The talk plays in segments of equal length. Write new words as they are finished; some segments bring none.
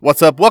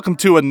What's up? Welcome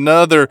to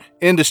another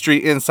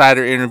Industry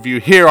Insider interview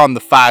here on the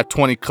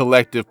 520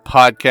 Collective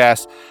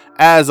podcast.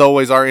 As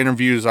always, our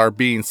interviews are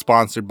being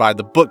sponsored by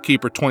the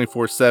Bookkeeper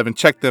 24/7.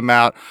 Check them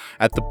out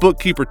at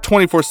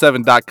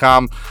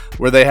thebookkeeper247.com,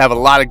 where they have a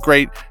lot of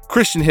great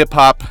Christian hip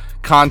hop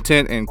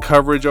content and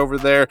coverage over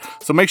there.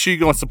 So make sure you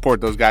go and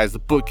support those guys, the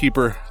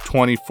Bookkeeper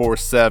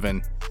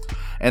 24/7.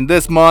 And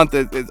this month,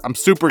 I'm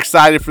super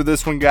excited for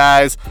this one,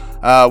 guys.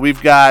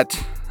 We've got...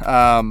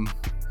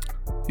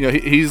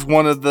 he's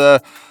one of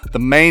the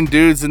main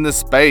dudes in this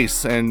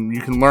space, and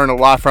you can learn a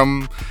lot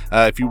from him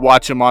if you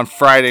watch him on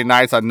Friday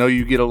nights. I know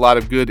you get a lot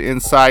of good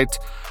insight,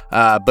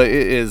 but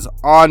it is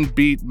On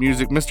Beat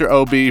Music, Mr.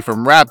 OB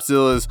from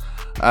Rapzilla's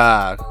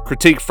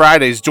Critique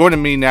Fridays,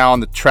 joining me now on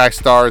the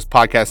Trackstars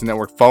Podcasting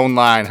Network phone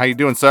line. How you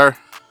doing, sir?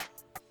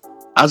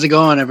 How's it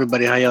going,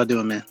 everybody? How y'all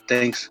doing, man?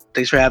 Thanks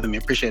for having me.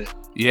 Appreciate it.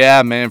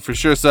 Yeah, man, for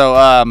sure.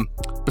 So,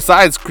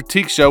 besides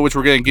Critique Show, which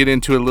we're going to get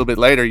into a little bit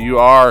later, you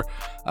are...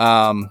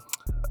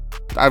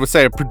 I would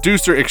say a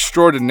producer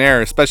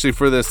extraordinaire, especially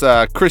for this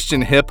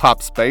Christian hip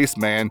hop space,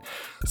 man.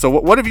 So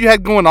what have you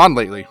had going on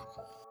lately?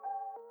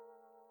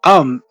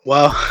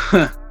 Well,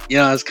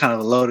 it's kind of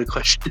a loaded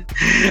question.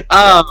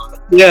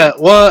 Yeah,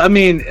 well, I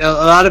mean, a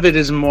lot of it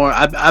is more,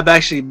 I've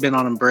actually been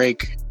on a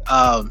break,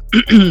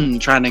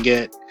 trying to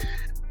get,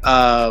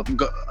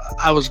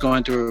 I was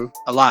going through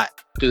a lot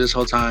through this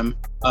whole time.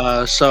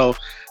 So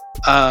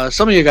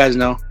some of you guys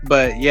know,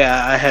 but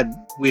yeah,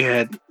 me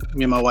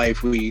and my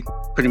wife, we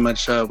pretty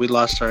much we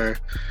lost our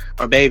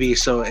baby,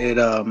 so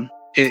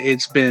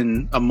it's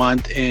been a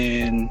month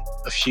and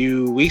a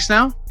few weeks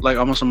now, like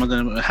almost a month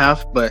and a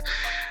half, but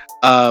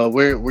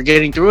we're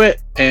getting through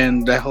it.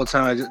 And this whole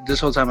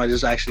time I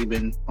just actually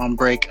been on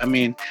break. I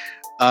mean,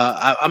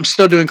 I'm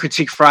still doing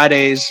Critique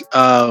Fridays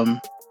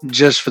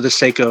just for the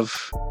sake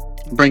of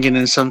bringing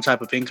in some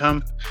type of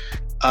income,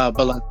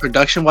 but like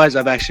production wise,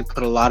 I've actually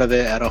put a lot of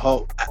it at a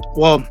halt.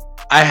 Well,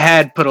 I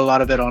had put a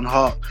lot of it on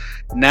halt.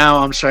 Now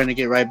I'm starting to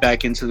get right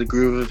back into the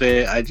groove of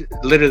it. I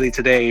literally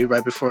today,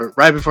 right before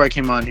I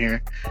came on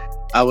here,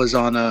 I was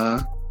on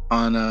a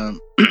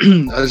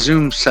a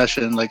Zoom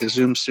session, like a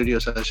Zoom studio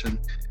session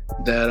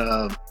that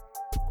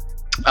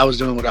I was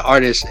doing with an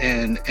artist,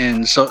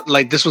 and so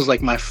like this was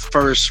like my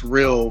first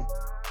real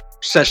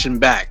session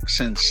back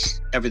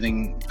since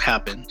everything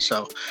happened.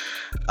 So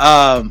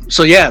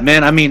yeah,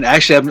 man, I mean,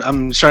 actually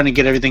I'm starting to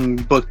get everything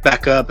booked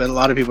back up, and a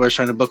lot of people are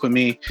trying to book with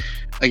me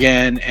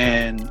again,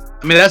 and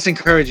I mean, that's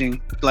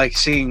encouraging, like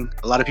seeing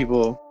a lot of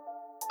people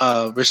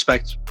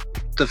respect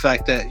the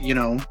fact that, you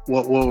know,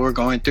 what we're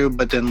going through,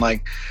 but then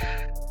like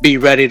be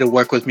ready to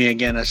work with me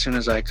again as soon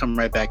as I come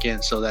right back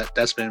in. So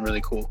that's been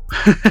really cool.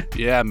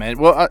 Yeah, man.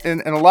 Well,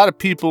 and a lot of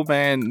people,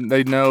 man,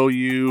 they know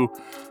you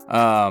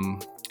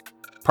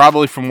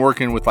probably from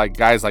working with like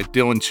guys like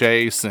Dylan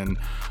Chase and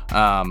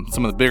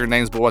some of the bigger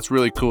names, but what's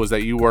really cool is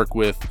that you work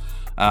with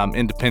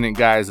independent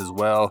guys as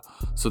well.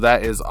 So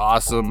that is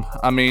awesome.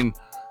 I mean,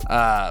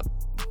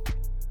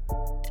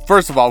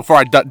 first of all, before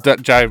I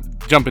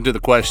jump into the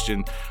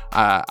question,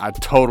 I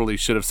totally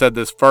should have said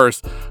this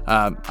first.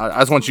 I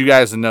just want you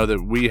guys to know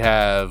that we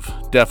have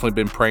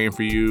definitely been praying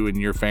for you and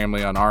your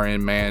family on our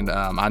end, man.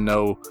 I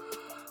know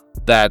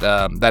that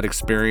that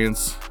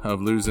experience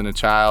of losing a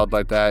child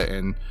like that,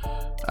 and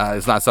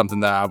it's not something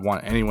that I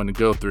want anyone to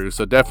go through.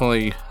 So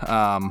definitely,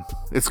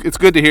 it's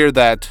good to hear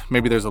that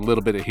maybe there's a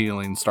little bit of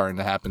healing starting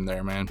to happen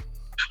there, man.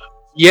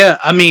 Yeah,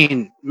 I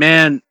mean,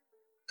 man,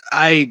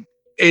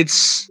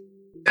 it's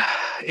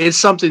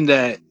something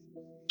that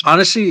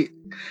honestly,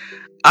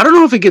 I don't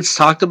know if it gets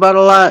talked about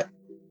a lot.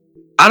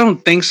 I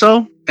don't think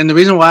so. And the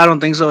reason why I don't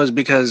think so is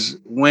because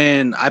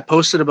when I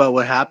posted about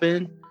what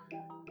happened,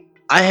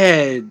 I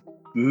had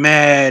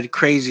mad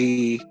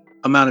crazy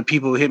amount of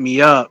people hit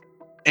me up,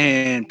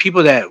 and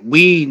people that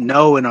we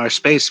know in our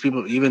space,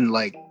 people even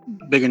like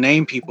bigger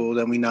name people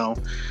that we know,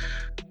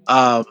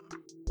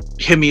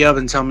 hit me up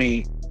and tell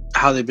me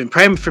how they've been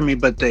praying for me,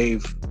 but they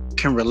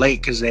can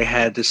relate because they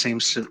had the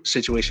same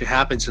situation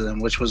happen to them,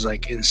 which was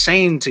like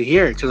insane to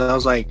hear, because I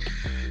was like,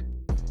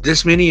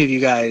 this many of you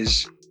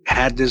guys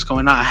had this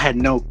going on. I had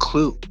no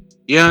clue.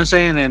 You know what I'm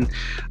saying?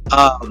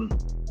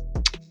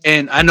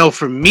 And I know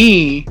for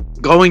me,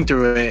 going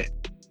through it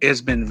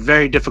has been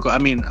very difficult. I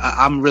mean,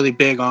 I'm really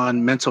big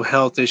on mental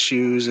health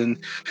issues and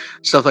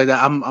stuff like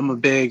that. I'm a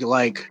big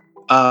like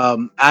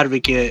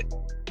advocate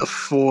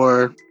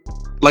for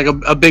like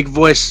a big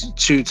voice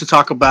to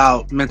talk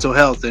about mental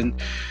health and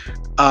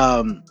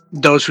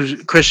those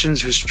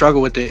Christians who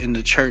struggle with it in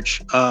the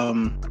church.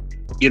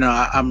 You know,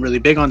 I'm really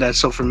big on that.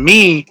 So for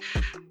me,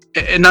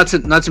 and not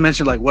to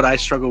mention like what I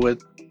struggle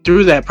with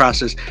through that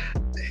process,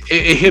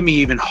 it hit me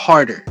even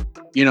harder.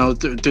 You know,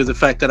 through the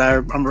fact that I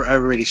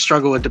already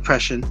struggle with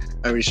depression,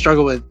 I already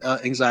struggle with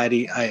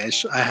anxiety. I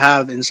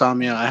have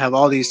insomnia. I have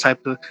all these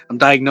I'm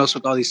diagnosed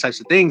with all these types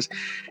of things,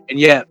 and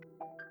yet,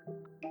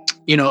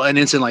 you know, an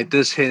incident like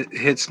this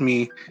hits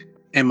me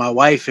and my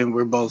wife, and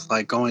we're both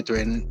like going through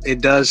it, and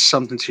it does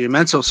something to your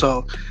mental.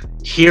 So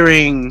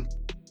hearing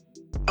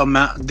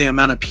the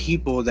amount of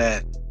people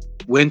that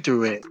went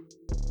through it,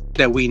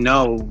 that we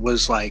know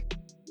was like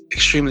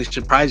extremely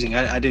surprising.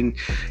 I didn't,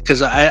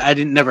 because I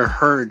didn't never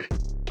heard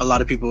a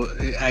lot of people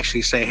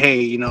actually say,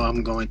 hey, you know,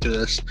 I'm going through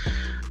this,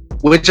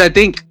 which I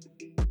think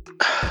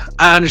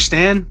I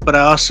understand, but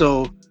I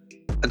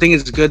think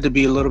it's good to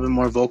be a little bit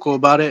more vocal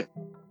about it.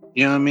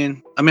 You know what I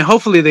mean? I mean,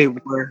 hopefully they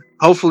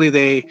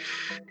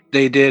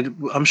did.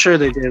 I'm sure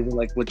they did,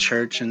 like with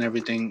church and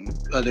everything,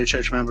 other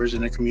church members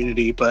in the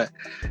community. But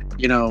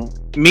you know,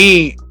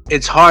 me,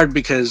 it's hard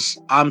because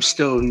I'm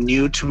still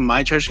new to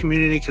my church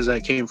community because I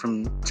came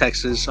from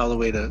Texas all the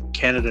way to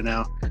Canada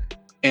now,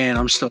 and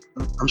I'm still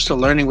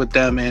learning with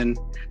them. And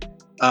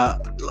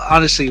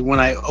honestly, when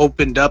I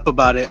opened up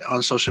about it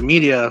on social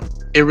media,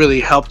 it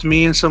really helped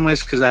me in some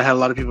ways because I had a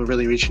lot of people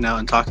really reaching out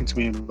and talking to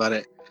me about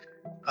it.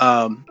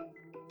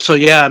 So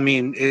yeah, I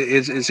mean,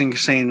 it's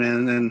insane,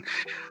 man.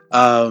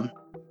 And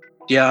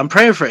yeah, I'm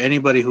praying for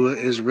anybody who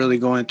is really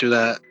going through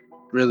that,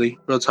 really,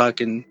 real talk.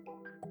 And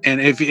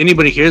if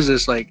anybody hears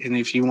this, like, and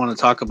if you want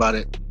to talk about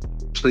it,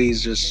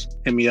 please just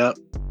hit me up.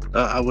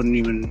 I wouldn't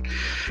even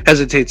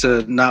hesitate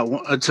to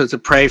to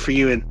pray for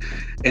you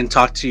and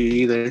talk to you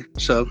either.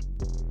 So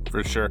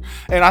for sure.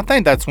 And I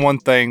think that's one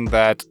thing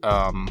that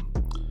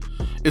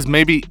is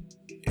maybe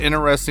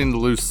interesting to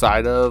lose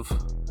sight of,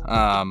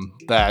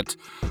 that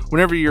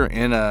whenever you're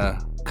in a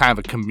kind of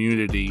a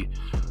community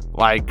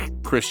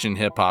like Christian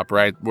hip hop,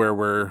 right,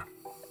 where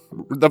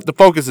the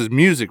focus is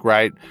music,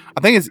 right,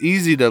 I think it's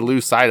easy to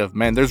lose sight of,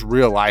 man, there's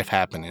real life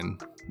happening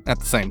at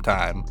the same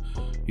time,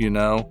 you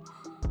know?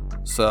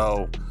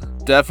 So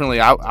definitely,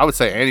 I would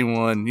say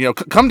anyone, you know,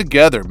 come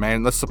together,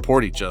 man. Let's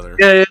support each other.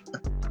 Yeah.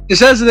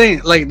 That's the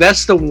thing. Like,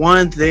 that's the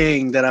one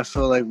thing that I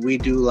feel like we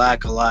do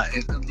lack a lot.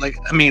 Like,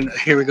 I mean,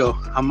 here we go.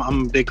 I'm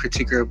a big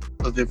critiquer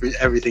of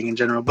everything in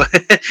general, but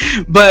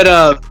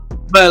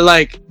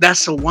like,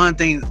 that's the one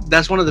thing.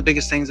 That's one of the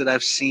biggest things that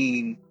I've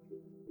seen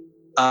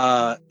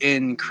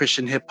in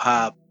Christian hip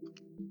hop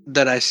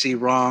that I see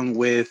wrong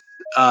with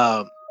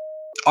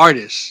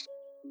artists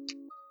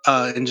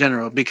in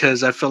general,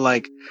 because I feel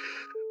like,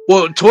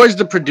 well, towards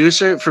the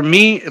producer, for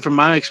me, from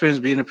my experience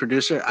being a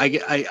producer,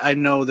 I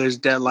know there's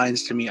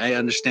deadlines to me. I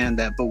understand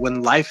that. But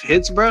when life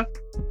hits, bro,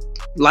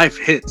 life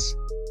hits.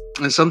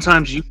 And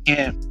sometimes you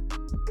can't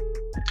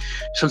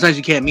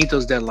meet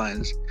those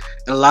deadlines.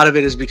 And a lot of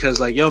it is because,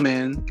 like, yo,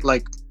 man,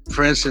 like,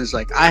 for instance,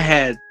 like, I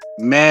had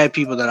mad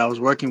people that I was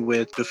working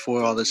with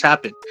before all this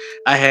happened.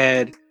 I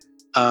had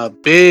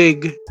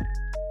big,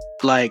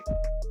 like,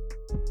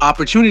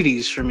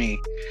 opportunities for me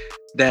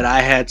that I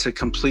had to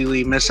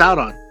completely miss out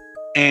on.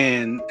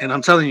 And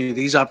I'm telling you,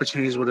 these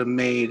opportunities would have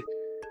made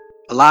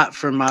a lot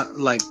for my,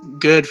 like,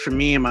 good for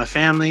me and my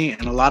family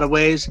in a lot of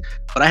ways,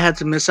 but I had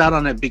to miss out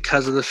on it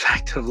because of the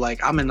fact of,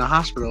 like, I'm in the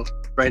hospital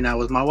right now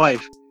with my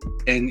wife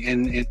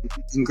and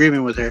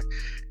grieving with her.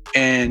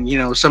 And, you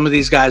know, some of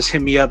these guys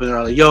hit me up and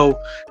they're like, yo,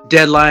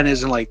 deadline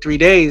is in like 3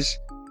 days,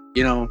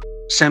 you know,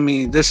 send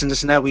me this and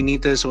this and that, we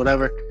need this or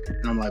whatever.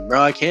 And I'm like, bro,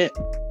 I can't.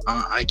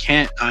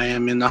 I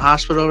am in the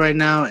hospital right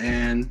now,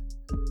 and,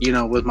 you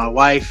know, with my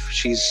wife,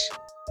 she's,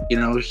 you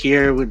know,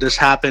 here with this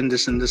happened,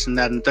 this and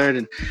that and third.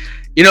 And,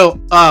 you know,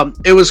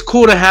 it was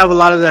cool to have a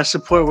lot of that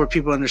support where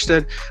people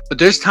understood. But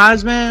there's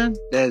times, man,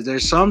 that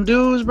there's some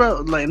dudes,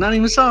 bro, like, not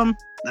even some,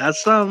 not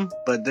some,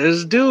 but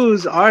there's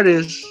dudes,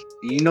 artists,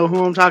 you know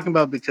who I'm talking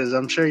about, because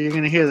I'm sure you're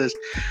gonna hear this.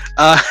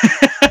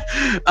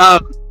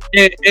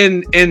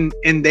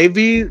 And they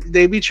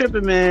be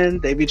tripping, man.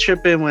 They be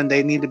tripping when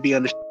they need to be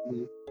understood.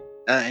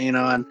 You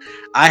know, and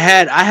I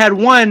had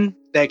one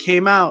that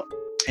came out,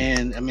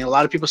 and I mean, a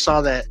lot of people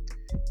saw that,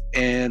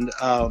 and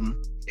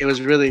it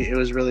was really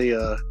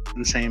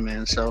insane,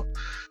 man. So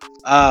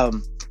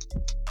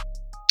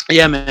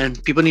yeah, man,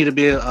 people need to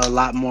be a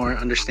lot more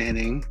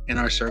understanding in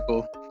our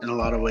circle in a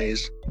lot of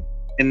ways,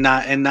 and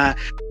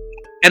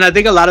I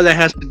think a lot of that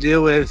has to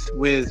deal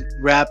with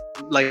rap,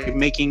 like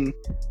making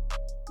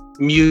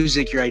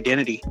music your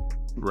identity,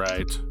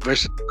 right,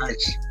 versus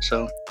arts.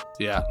 So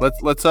yeah,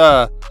 let's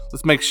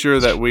make sure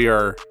that we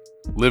are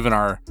living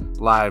our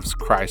lives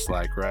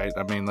Christ-like, right?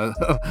 I mean,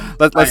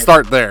 let's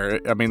start there.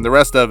 I mean, the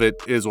rest of it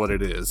is what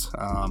it is.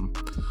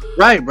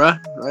 Right, bro.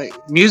 Right.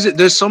 Music.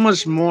 There's so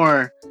much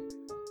more.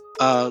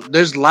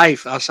 There's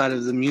life outside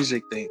of the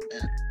music thing,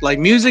 man. Like,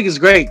 music is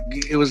great.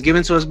 It was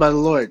given to us by the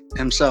Lord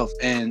Himself,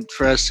 and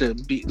for us to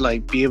be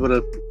able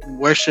to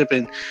worship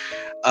and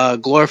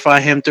glorify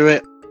Him through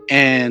it.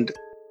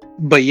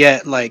 But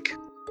yet, like,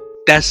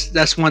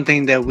 that's one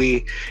thing that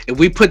if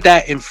we put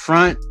that in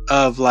front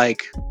of,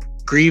 like,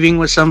 grieving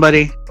with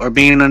somebody or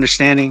being an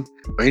understanding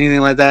or anything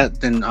like that,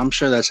 then I'm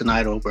sure that's an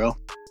idol, bro.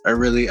 I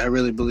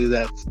really believe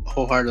that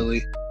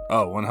wholeheartedly.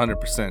 Oh,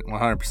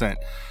 100%.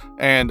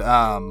 And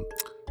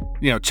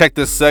you know, check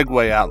this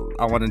segue out.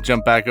 I want to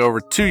jump back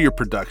over to your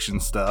production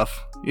stuff.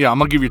 Yeah, I'm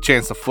gonna give you a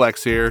chance to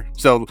flex here.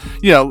 So,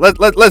 you know,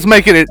 let's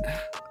make it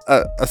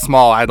a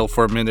small idol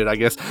for a minute, I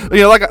guess.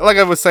 You know, like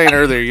I was saying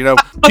earlier, you know,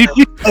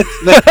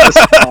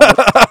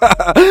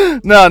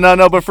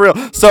 no, but for real.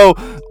 So,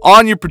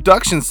 on your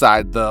production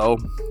side, though,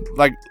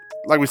 like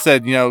we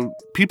said, you know,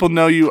 people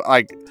know you,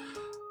 like,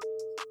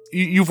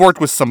 you've worked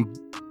with some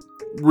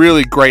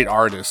really great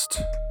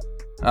artist.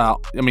 I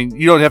mean,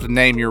 you don't have to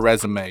name your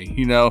resume,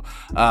 but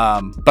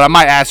I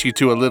might ask you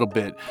to a little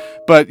bit.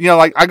 But,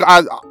 like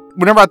I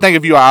whenever I think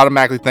of you, I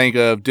automatically think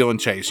of Dylan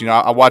Chase.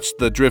 I watched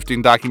the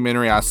Drifting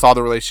documentary. I saw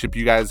the relationship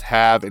you guys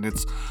have, and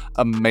it's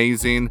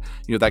amazing,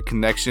 that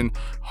connection.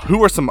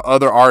 Who are some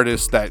other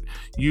artists that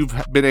you've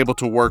been able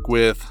to work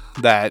with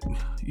that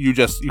you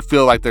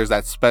feel like there's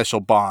that special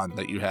bond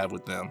that you have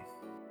with them?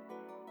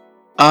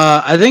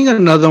 I think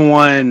another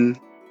one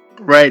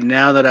right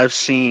now that I've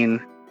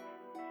seen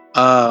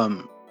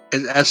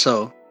is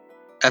Esso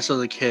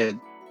the Kid.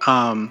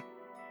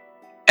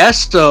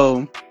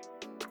 Esso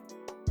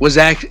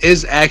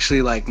is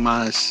actually like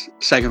my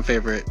second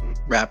favorite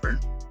rapper,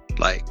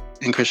 like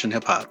in Christian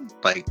hip hop,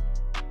 like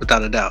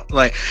without a doubt.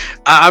 Like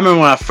I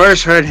remember when I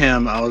first heard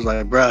him, I was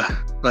like,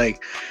 bruh,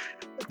 like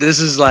this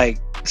is like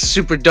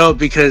super dope,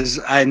 because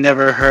I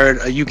never heard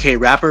a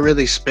UK rapper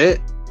really spit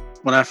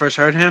when I first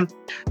heard him.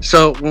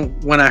 So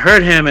when I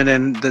heard him, and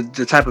then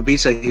the type of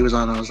beats that he was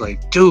on, I was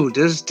like, dude,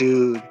 this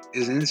dude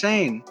is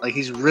insane. Like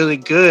he's really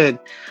good.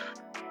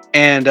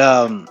 And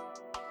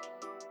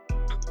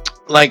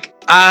like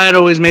I had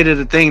always made it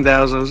a thing that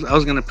I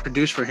was gonna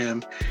produce for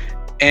him,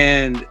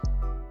 and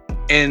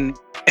I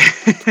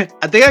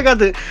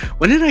think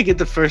when did I get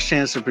the first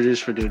chance to produce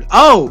for dude?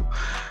 Oh,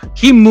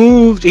 he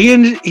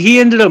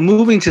ended up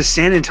moving to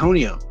San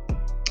Antonio,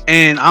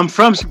 and I'm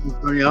from San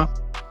Antonio,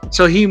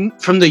 so he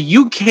from the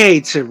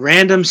UK to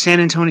random San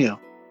Antonio.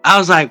 I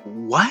was like,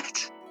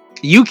 what?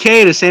 UK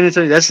to San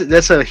Antonio?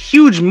 That's a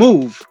huge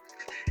move.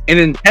 And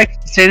in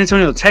San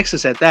Antonio,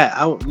 Texas, at that,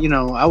 I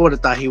would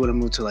have thought he would have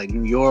moved to like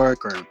New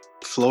York or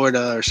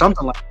Florida or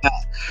something like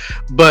that.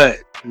 But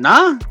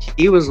nah,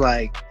 he was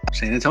like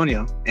San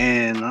Antonio,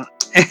 and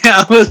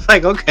I was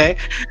like, okay.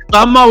 So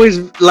I'm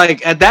always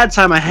like, at that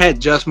time, I had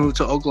just moved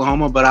to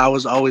Oklahoma, but I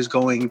was always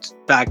going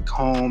back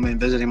home and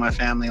visiting my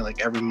family like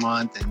every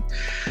month, and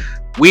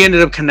we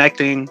ended up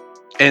connecting,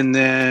 and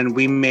then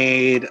we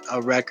made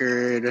a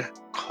record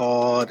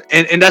called,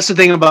 and that's the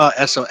thing about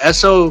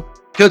Esso.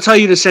 He'll tell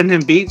you to send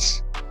him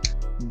beats,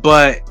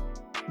 but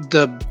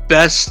the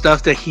best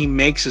stuff that he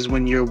makes is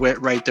when you're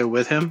right there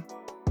with him.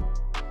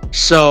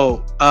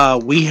 So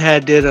we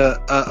did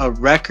a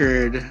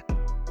record.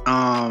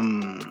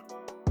 I'm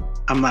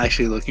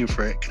actually looking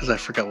for it because I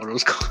forgot what it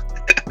was called.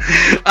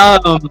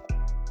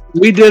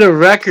 We did a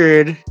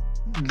record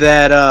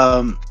that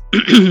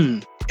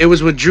it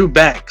was with Drew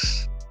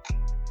Becks,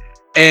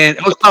 and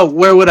it was called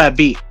 "Where Would I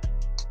Be."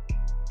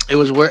 It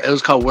was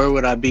called "Where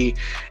Would I Be,"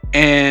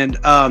 and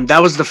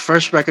that was the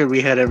first record we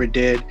had ever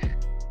did.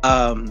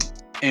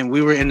 And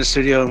we were in the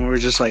studio, and we were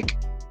just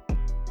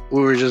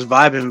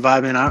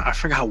vibing. I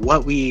forgot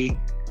what we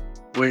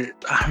were.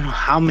 I don't know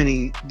how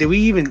many did we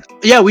even.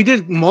 Yeah, we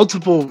did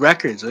multiple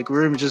records. Like we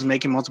were just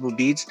making multiple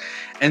beats,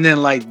 and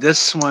then like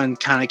this one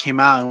kind of came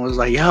out and was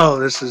like, "Yo,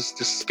 this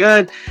is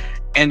good."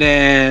 And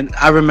then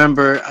I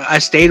remember I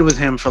stayed with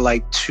him for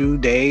like 2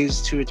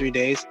 or 3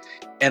 days.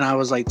 And I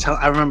was like,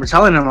 I remember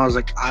telling him, I was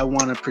like, I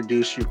want to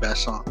produce your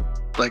best song.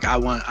 Like, I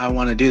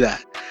want to do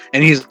that.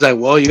 And he's like,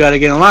 well, you got to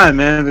get in line,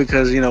 man,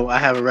 because, I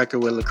have a record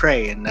with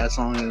Lecrae, and that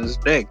song is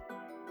big,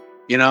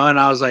 And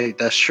I was like,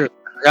 that's true.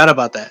 I forgot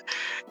about that.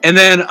 And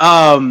then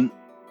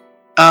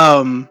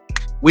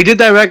we did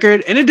that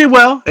record, and it did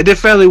well. It did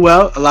fairly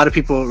well. A lot of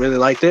people really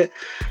liked it.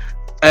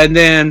 And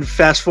then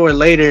fast forward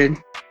later,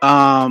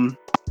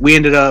 we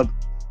ended up,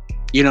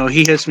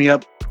 he hits me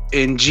up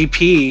in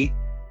GP.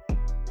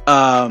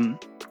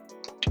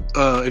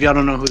 If y'all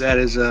don't know who that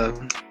is,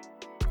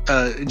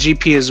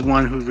 GP is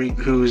one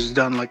who's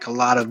done like a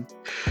lot of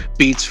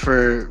beats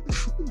for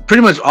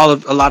pretty much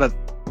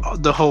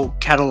the whole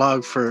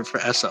catalog for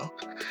Esso,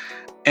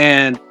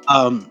 and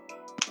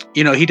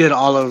he did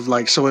all of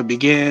like So It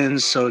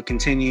Begins, So It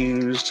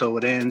Continues, So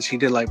It Ends. He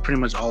did like pretty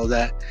much all of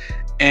that,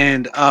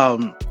 and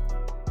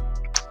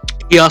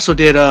he also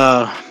did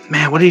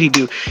what did he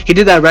do? He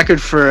did that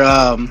record for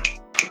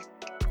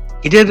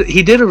he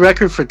did a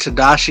record for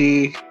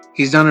Tadashi.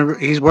 He's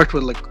worked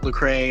with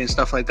Lecrae and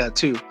stuff like that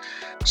too.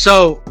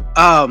 So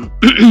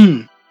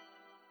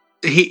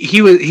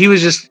he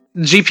was just,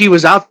 GP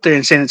was out there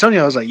in San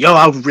Antonio. I was like, yo,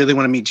 I really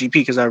want to meet GP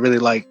because I really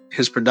like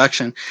his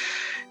production.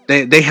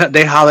 They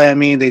holler at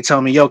me. They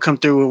tell me, yo, come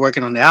through. We're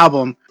working on the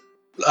album.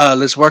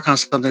 Let's work on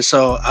something.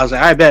 So I was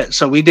like, I bet.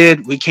 So I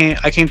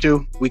came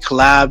through. We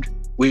collabed.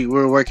 We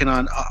were working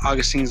on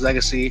Augustine's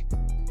Legacy,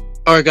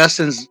 or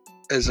Augustine's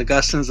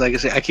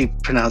Legacy. I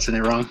keep pronouncing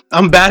it wrong.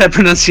 I'm bad at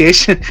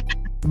pronunciation.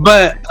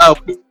 But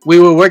we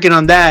were working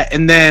on that,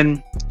 and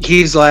then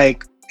he's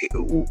like,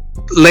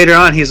 later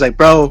on, he's like,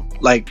 bro,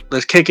 like,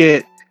 let's kick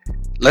it.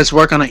 Let's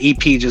work on an EP,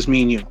 just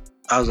me and you.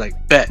 I was like,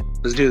 bet,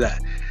 let's do that.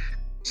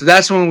 So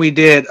that's when we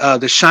did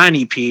the Shine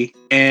EP,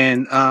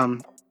 and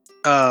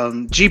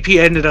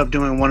GP ended up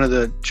doing one of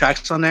the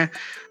tracks on there,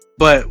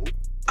 but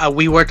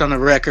we worked on a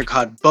record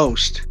called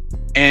Boast,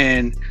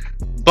 and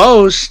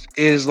Boast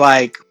is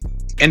like,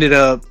 ended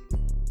up,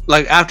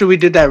 like, after we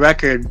did that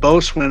record,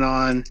 Boast went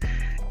on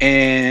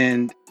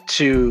and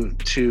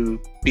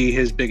to be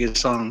his biggest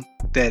song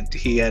that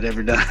he had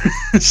ever done.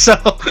 so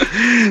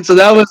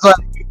that was like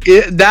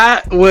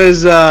that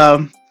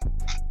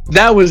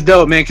was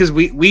dope, man, because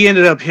we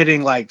ended up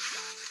hitting like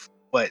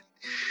what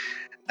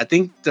I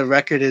think the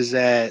record is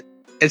at,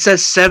 it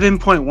says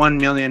 7.1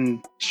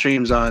 million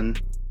streams on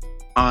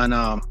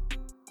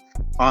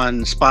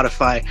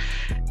Spotify,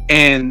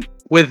 and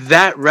with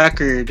that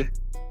record,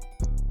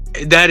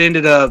 that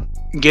ended up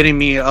getting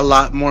me a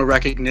lot more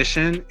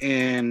recognition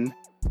in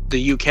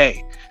the UK.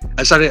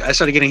 I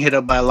started getting hit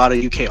up by a lot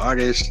of UK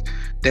artists.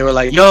 They were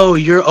like, "Yo,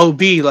 you're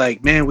OB,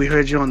 like, man, we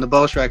heard you on the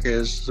Boast record.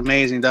 It's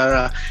amazing." Da,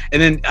 da, da.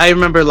 And then I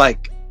remember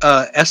like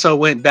Esso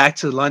went back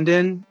to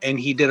London and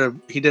he did a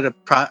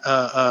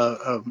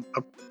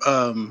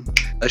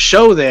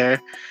show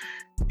there,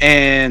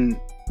 and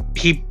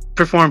he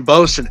performed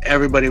Boast, and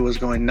everybody was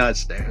going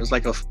nuts there. It was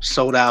like a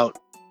sold out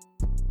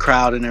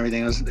crowd and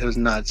everything. It was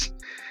nuts.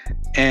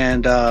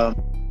 And well,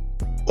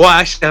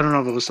 actually, I don't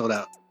know if it was sold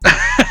out,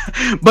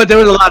 but there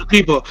was a lot of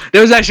people.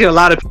 There was actually a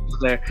lot of people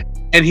there,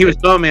 and he was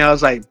showing me. I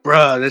was like,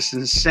 "Bruh, this is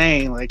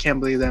insane! Like, I can't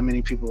believe that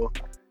many people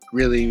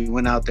really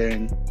went out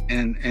there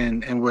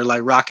and were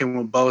like rocking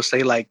with Boast."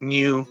 They like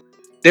knew,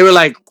 they were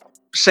like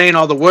saying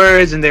all the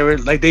words, and they were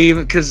like, they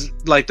even, because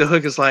like the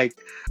hook is like,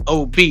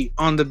 "Oh, beat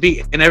on the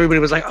beat," and everybody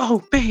was like,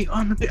 "Oh, beat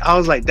on the beat." I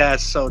was like,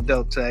 that's so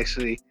dope to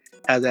actually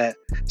have that.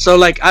 So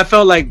like, I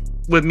felt like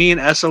with me and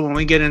Esso, when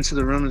we get into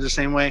the room the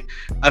same way,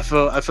 I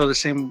feel the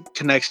same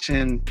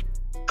connection,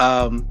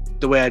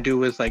 the way I do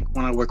with like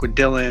when I work with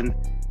Dylan.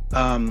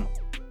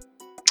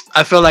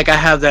 I feel like I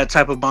have that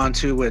type of bond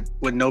too with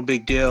No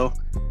Big Deal,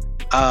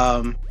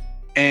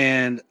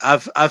 and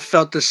I've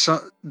felt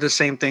the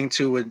same thing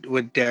too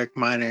with Derek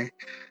Minor.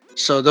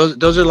 So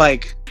those are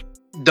like,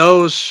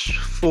 those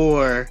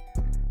four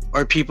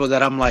are people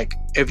that I'm like,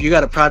 if you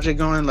got a project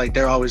going, like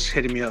they're always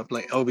hitting me up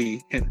like,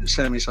 "Obi,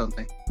 send me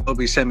something.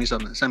 Obi, send me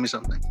something. Send me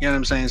something." You know what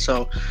I'm saying?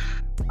 So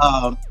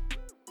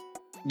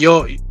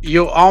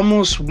you'll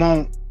almost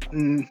won't.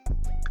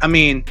 I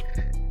mean,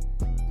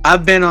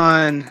 I've been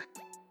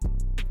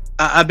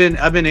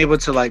able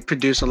to like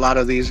produce a lot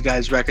of these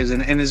guys' records,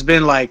 and it's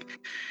been like,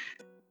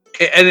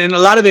 and a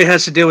lot of it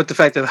has to deal with the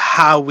fact of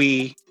how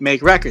we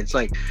make records.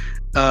 Like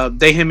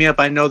they hit me up,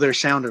 I know their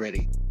sound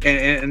already,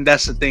 and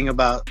that's the thing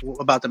about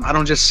them. I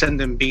don't just send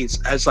them beats.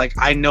 As like,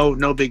 I know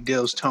No Big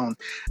Deal's tone,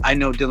 I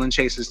know Dylan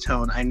Chase's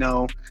tone, I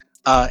know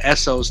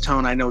Esso's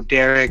tone, I know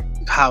Derek,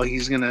 how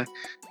he's gonna,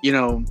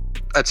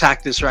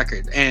 attack this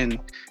record. And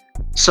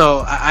so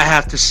I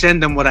have to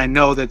send them what I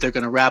know that they're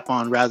gonna rap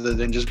on, rather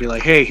than just be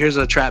like, "Hey, here's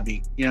a trap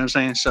beat." You know what I'm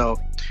saying? So,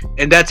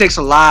 and that takes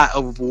a lot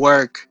of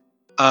work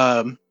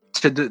to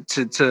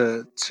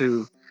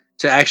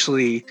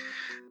actually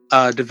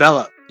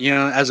develop.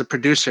 As a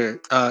producer,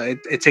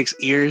 it takes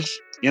ears.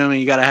 You know what I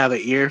mean? You got to have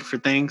an ear for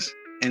things.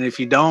 And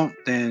if you don't,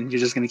 then you're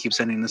just going to keep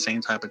sending the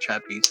same type of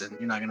trap beats, and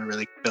you're not going to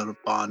really build a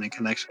bond and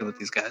connection with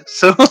these guys.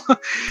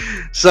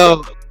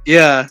 So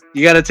yeah,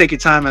 you got to take your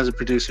time as a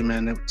producer,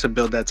 man, to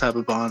build that type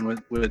of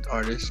bond with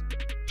artists.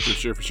 For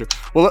sure.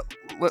 Well,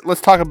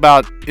 let's talk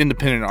about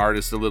independent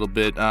artists a little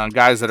bit,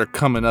 guys that are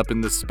coming up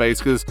in this space,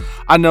 because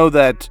I know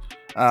that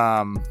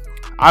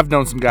I've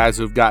known some guys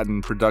who have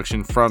gotten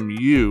production from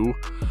you,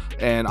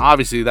 and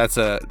obviously that's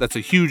a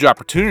huge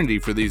opportunity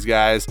for these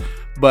guys.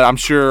 But I'm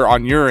sure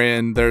on your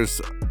end,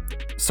 there's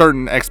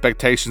certain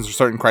expectations or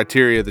certain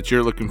criteria that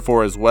you're looking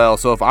for as well.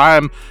 So if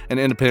I'm an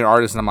independent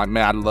artist and I'm like,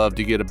 "Man, I'd love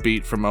to get a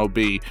beat from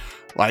OB,"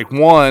 like,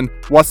 one,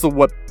 what's the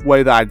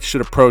way that I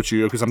should approach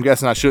you? Because I'm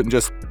guessing I shouldn't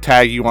just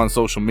tag you on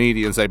social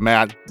media and say,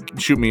 "Matt,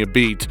 shoot me a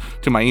beat"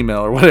 to my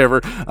email or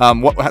whatever.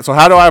 So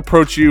how do I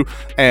approach you,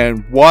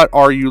 and what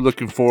are you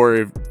looking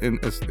for in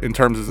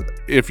terms of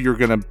if you're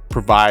going to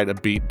provide a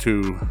beat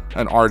to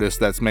an artist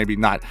that's maybe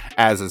not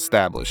as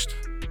established?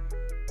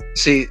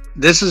 See,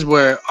 this is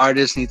where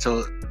artists need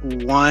to,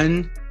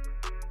 one,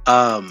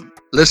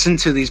 listen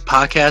to these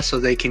podcasts so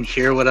they can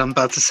hear what I'm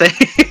about to say.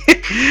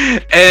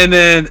 And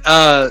then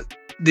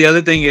the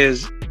other thing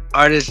is,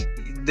 artists,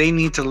 they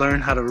need to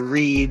learn how to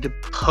read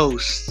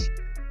posts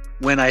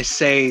when I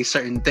say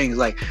certain things.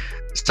 Like,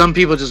 some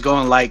people just go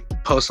and like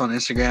posts on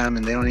Instagram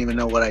and they don't even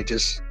know what I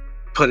just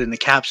put in the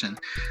caption.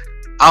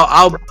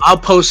 I'll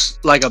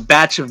post like a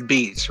batch of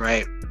beats,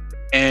 right?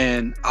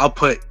 And I'll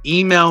put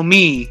 "email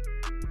me."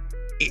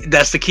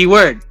 That's the key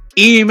word.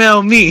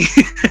 Email me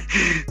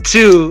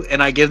to,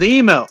 and I give the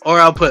email, or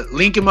I'll put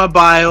 "link in my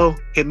bio,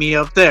 hit me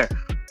up there."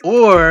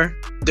 Or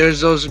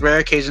there's those rare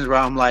occasions where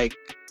I'm like,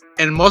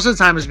 and most of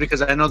the time it's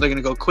because I know they're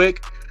gonna go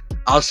quick,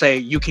 I'll say,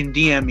 "You can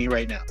DM me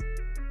right now."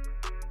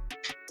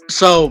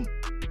 So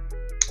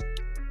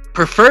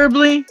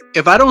preferably,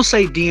 if I don't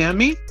say DM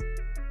me,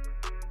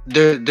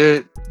 you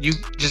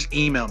just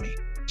email me.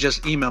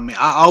 Just email me.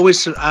 I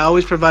always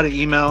provide an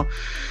email.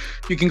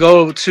 You can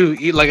go to,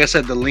 like I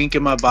said, the link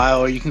in my bio,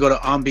 or you can go to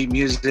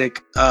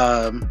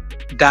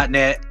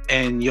onbeatmusic.net,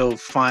 and you'll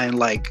find,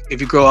 like,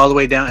 if you go all the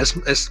way down,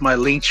 it's my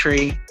link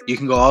tree. You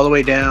can go all the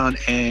way down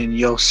and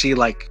you'll see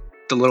like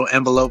the little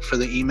envelope for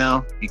the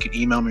email. You can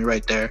email me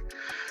right there.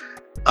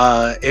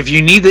 If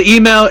you need the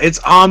email, it's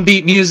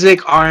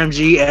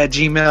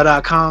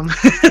onbeatmusicrmg@gmail.com.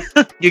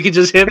 You can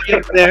just hit me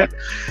up there.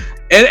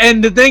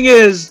 And the thing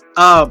is,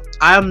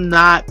 I'm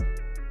not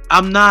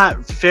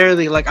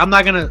fairly, like, I'm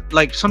not gonna,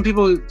 like, some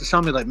people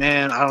tell me like,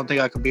 man, I don't think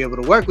I could be able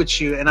to work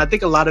with you, and I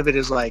think a lot of it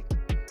is like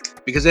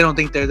because they don't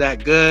think they're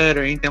that good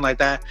or anything like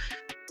that.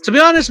 To be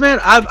honest,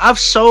 man, I'm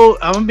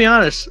gonna be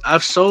honest,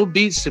 I've sold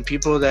beats to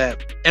people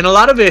that, and a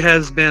lot of it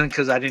has been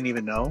because I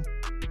didn't know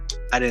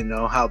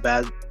how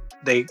bad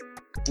they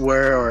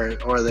were,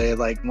 or they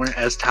like weren't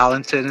as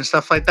talented and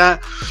stuff like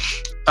that.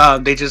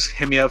 They just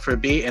hit me up for a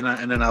beat, and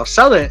then I'll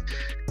sell it.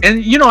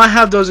 And I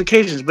have those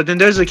occasions, but then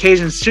there's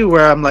occasions too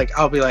where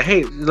I'll be like,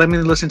 hey, let me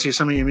listen to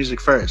some of your music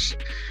first,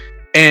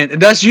 and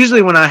that's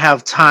usually when I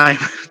have time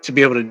to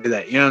be able to do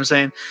that. You know what I'm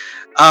saying?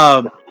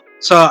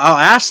 So I'll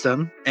ask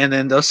them, and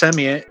then they'll send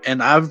me it,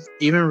 and I've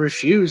even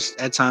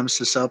refused at times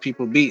to sell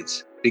people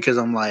beats because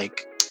I'm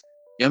like,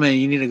 yeah, man,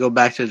 you need to go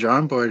back to the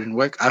drawing board and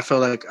work. I feel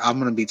like I'm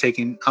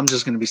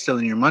just gonna be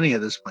stealing your money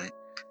at this point,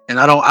 and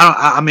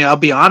I mean, I'll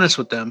be honest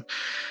with them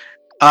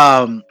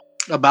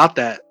about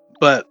that.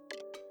 But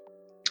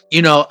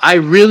I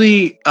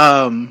really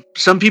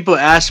some people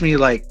ask me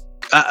like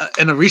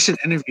in a recent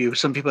interview,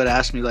 some people had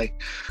asked me like,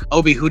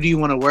 Obi, who do you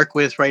want to work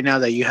with right now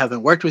that you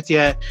haven't worked with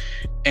yet?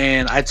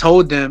 And I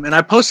told them, and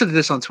I posted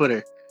this on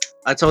Twitter,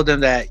 I told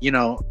them that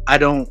I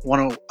don't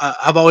want to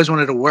I've always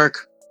wanted to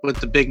work with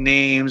the big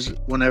names.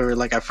 Whenever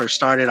like I first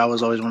started, I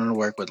was always wanting to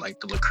work with like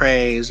the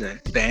Lecrae's and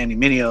the Andy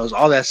Minios,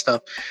 all that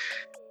stuff.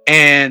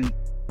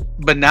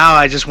 But now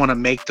I just want to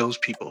make those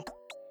people.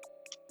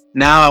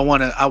 Now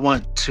I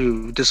want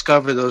to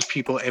discover those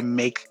people and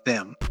make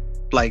them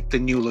like the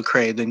new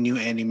Lecrae, the new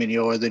Andy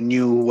Mineo, or the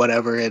new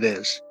whatever it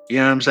is. You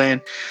know what I'm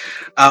saying?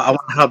 I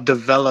want to help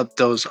develop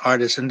those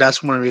artists, and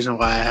that's one reason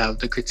why I have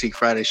the Critique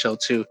Friday show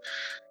too.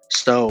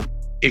 So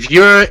if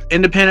you're an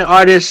independent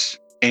artist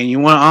and you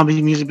want an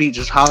Onbeat music beat,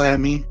 just holler at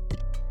me.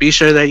 Be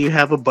sure that you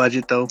have a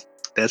budget though.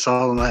 That's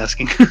all I'm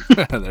asking.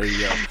 There you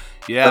go.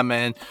 Yeah,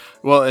 man.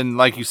 Well, and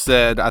like you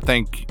said, I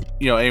think,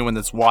 anyone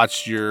that's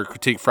watched your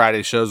Critique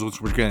Friday shows,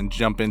 which we're going to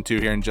jump into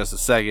here in just a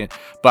second,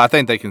 but I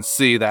think they can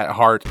see that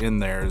heart in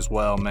there as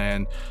well,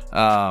 man.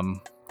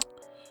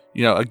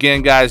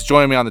 Again, guys,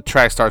 join me on the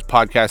Trackstars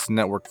Podcast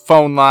Network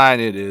phone line.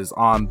 It is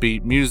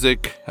Onbeat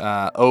Music,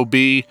 OB.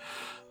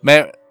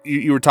 Man,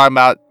 you were talking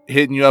about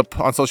hitting you up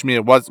on social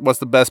media. What's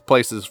the best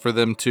places for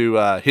them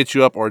to hit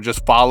you up or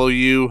just follow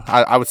you?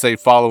 I would say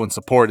follow and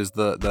support is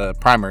the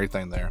primary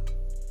thing there.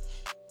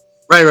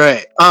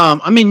 Right.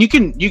 I mean, you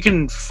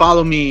can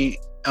follow me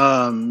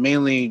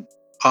mainly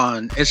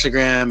on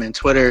Instagram and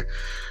Twitter.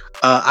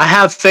 I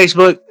have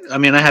Facebook. I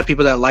mean, I have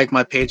people that like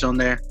my page on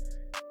there.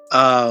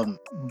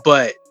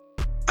 But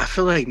I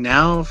feel like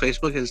now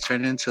Facebook has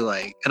turned into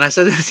like, and I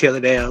said this the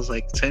other day, I was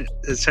like,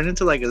 it's turned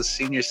into like a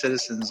senior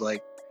citizens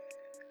like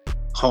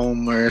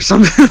home or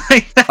something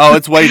like that. Oh,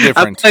 it's way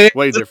different.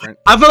 Way different.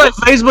 I feel like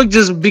Facebook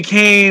just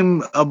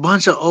became a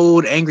bunch of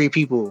old angry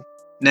people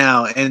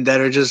now, and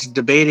that are just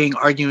debating,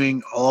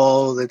 arguing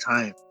all the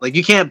time. Like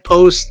you can't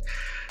post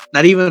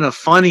not even a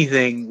funny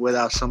thing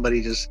without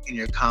somebody just in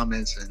your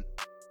comments and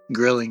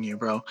grilling you,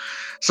 bro.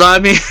 So I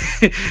mean,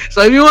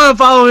 so if you want to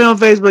follow me on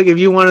Facebook, if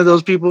you're one of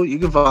those people, you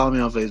can follow me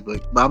on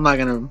Facebook, but I'm not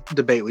gonna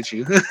debate with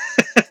you.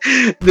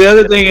 The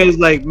other thing is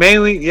like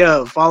mainly,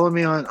 follow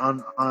me on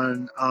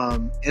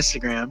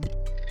Instagram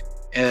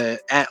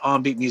at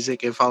Onbeat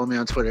Music, and follow me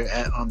on Twitter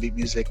at Onbeat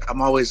Music.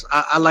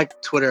 I like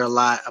Twitter a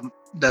lot.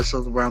 That's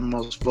where I'm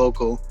most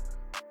vocal.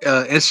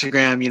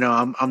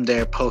 Instagram, I'm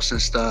there posting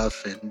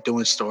stuff and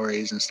doing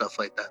stories and stuff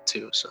like that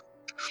too. So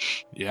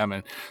yeah,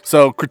 man.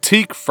 So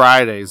Critique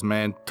Fridays,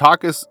 man.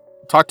 Talk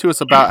to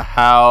us about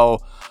how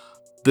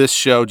this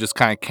show just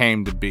kind of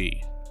came to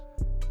be.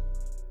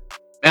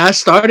 And I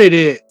started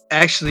it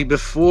actually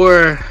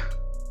before.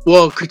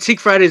 Well, Critique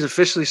Fridays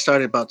officially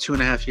started about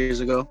 2.5 years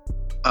ago.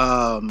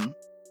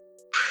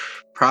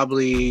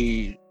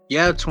 Probably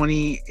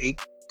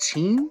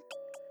 2018.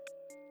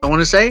 I want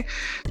to say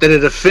that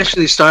it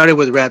officially started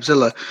with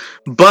Rapzilla,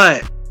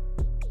 but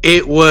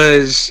it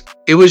was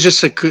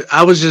just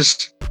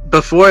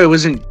before it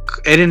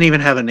didn't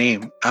even have a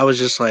name. I was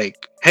just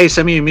like, hey,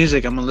 send me your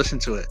music, I'm gonna listen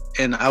to it.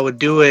 And I would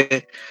do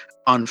it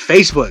on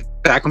Facebook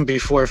back when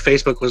before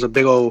Facebook was a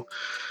big old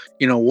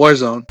war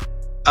zone.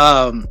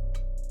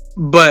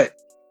 But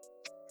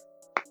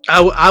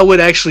I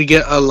would actually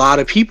get a lot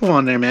of people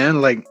on there,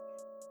 man. Like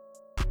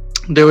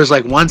there was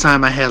like one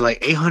time I had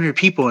like 800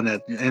 people in a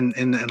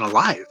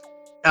live.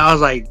 And I was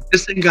like,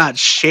 this thing got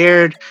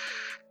shared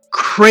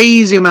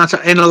crazy amounts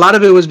and a lot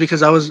of it was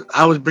because I was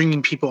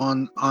bringing people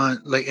on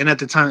like, and at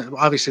the time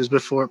obviously it was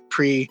before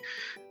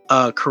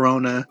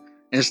Corona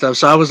and stuff,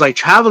 so I was like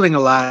traveling a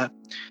lot,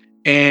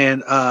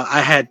 and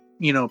I had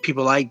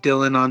people like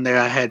Dylan on there.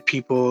 I had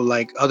people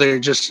like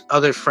other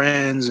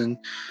friends and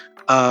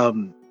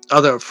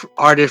other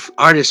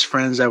artist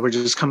friends that were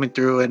just coming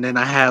through, and then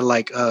I had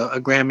like a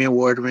Grammy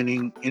Award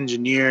winning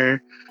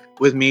engineer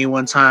with me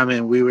one time,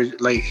 and we were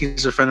like,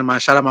 he's a friend of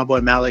mine, shout out my boy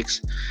Malix.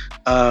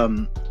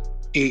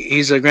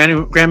 He's a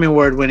Grammy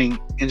Award winning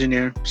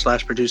engineer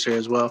 / producer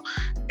as well,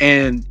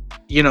 and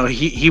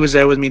he was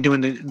there with me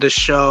doing the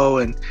show,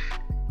 and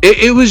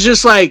it was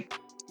just like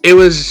it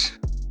was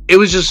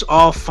just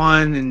all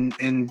fun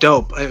and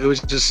dope. It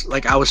was just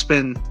like I would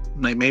spend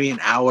like maybe an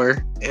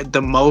hour at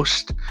the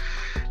most,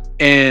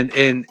 and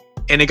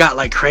it got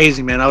like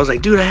crazy, man. I was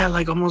like, dude, I had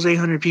like almost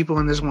 800 people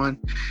in this one.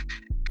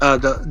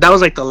 That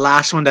was like the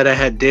last one that I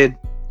had did,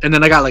 and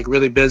then I got like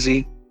really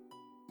busy.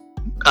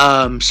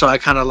 So I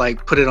kind of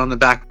like put it on the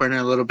back burner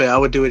a little bit. I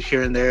would do it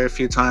here and there a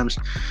few times,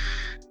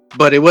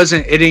 but it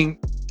didn't.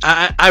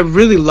 I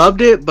really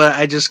loved it, but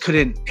I just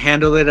couldn't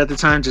handle it at the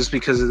time just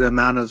because of the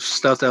amount of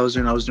stuff that I was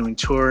doing. I was doing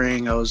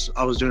touring. I was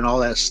doing all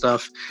that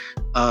stuff.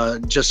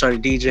 Just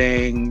started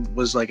DJing.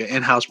 Was like an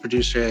in-house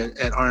producer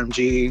at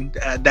RMG.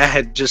 That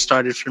had just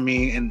started for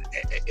me, and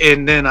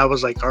then I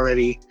was like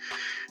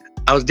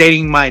I was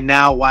dating my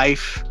now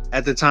wife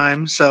at the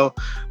time, so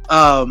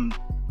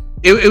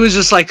it was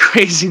just like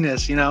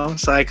craziness,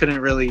 so I couldn't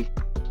really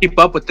keep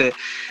up with it.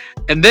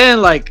 And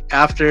then like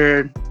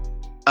after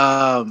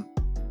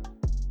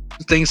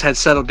things had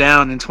settled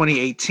down in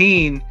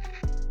 2018,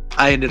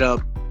 I ended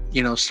up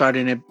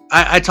starting it.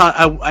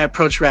 I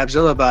approached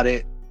Rapzilla about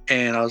it,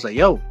 and I was like,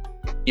 yo,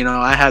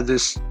 I have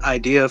this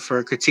idea for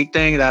a critique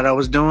thing that I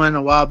was doing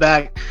a while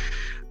back.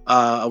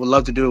 I would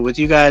love to do it with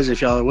you guys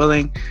if y'all are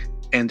willing.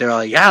 And they're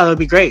like, yeah, that'd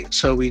be great.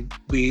 So we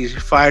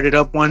fired it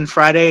up one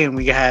Friday, and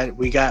we had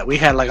like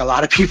a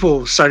lot of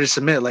people started to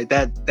submit. Like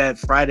that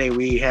Friday,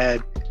 we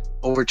had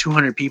over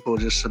 200 people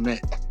just submit.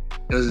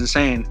 It was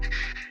insane.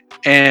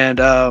 And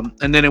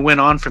then it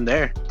went on from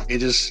there. It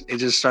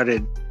just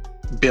started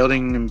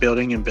building and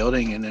building and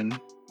building, and then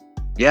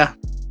yeah,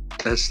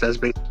 that's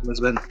basically what it's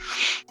been.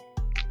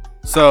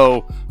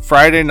 So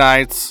Friday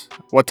nights,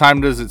 what time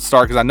does it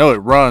start? Because I know it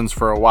runs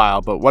for a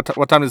while, but what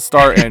time does it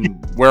start,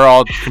 and where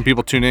all can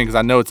people tune in? Because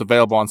I know it's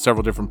available on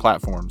several different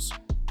platforms.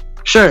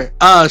 Sure.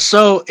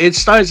 So it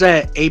starts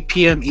at 8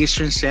 p.m.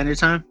 Eastern Standard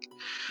Time.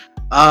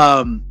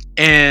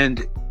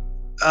 And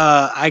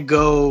I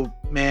go,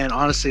 man,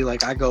 honestly,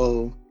 like I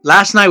go.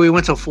 Last night we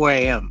went till 4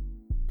 a.m.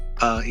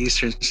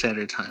 Eastern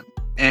Standard Time,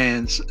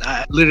 and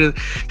I literally,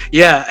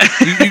 yeah.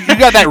 you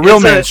got that real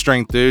man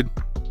strength, dude.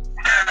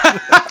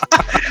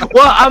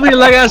 Well, I mean,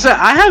 like I said,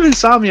 I have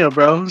insomnia,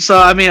 bro. So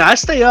I mean, I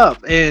stay up,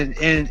 and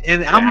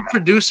I'm a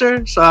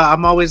producer, so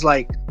I'm always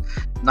like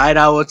night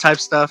owl type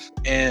stuff,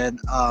 and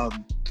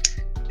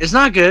it's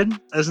not good.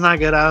 It's not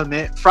good, I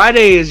admit.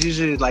 Friday is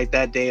usually like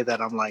that day that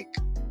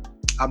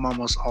I'm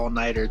almost all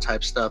nighter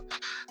type stuff,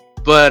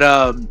 but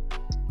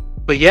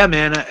yeah,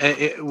 man,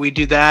 we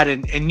do that,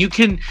 and you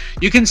can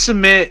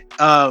submit.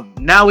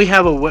 Now we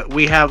have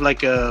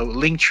like a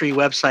Linktree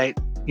website,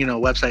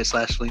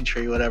 website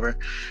 /Linktree, whatever.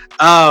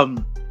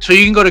 So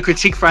you can go to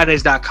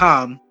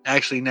critiquefridays.com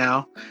actually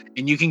now,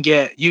 and you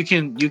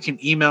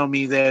can email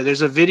me there.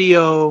 There's a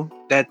video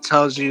that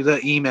tells you the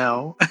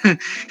email,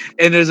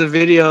 and there's a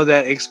video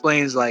that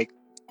explains like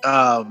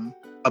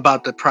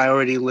about the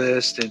priority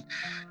list, and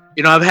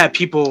I've had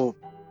people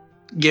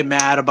get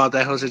mad about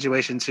that whole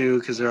situation too,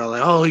 because they're all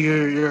like, oh,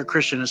 you're a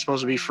Christian, it's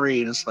supposed to be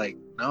free, and it's like,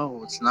 no,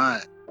 it's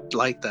not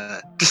like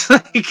that.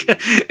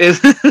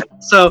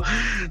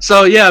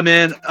 So yeah,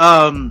 man.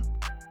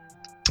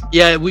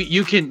 Yeah,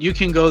 you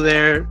can go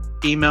there,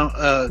 email.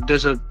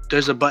 There's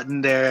a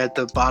button there at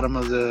the bottom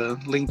of the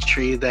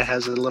Linktree that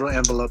has a little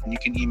envelope, and you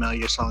can email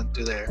your song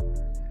through there.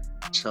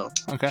 So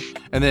okay,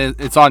 and then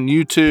it's on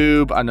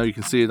YouTube. I know you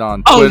can see it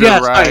on Twitter,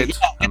 right? Yeah.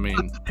 I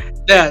mean,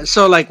 yeah.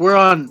 So like we're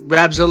on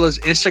Rapzilla's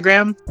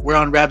Instagram, we're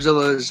on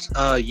Rapzilla's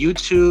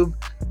YouTube,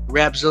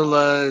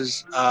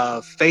 Rapzilla's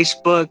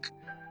Facebook,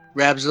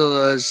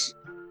 Rapzilla's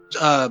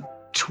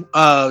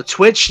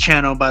Twitch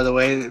channel. By the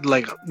way,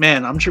 like,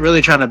 man, I'm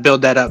really trying to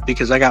build that up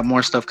because I got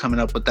more stuff coming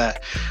up with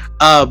that.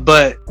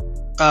 But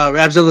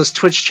Rapzilla's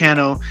Twitch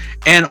channel,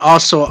 and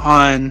also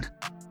on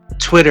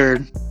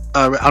Twitter.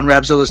 On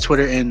Rapzilla's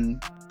Twitter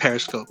and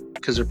Periscope,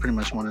 because they're pretty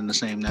much one and the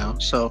same now.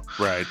 So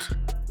right,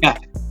 yeah,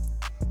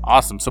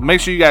 awesome. So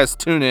make sure you guys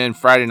tune in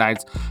Friday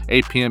nights,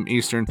 8 p.m.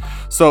 Eastern.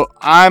 So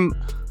I'm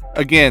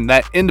again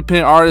that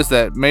independent artist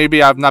that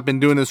maybe I've not been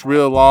doing this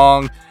real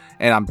long,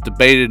 and I'm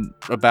debated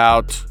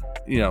about,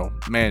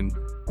 man,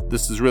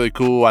 this is really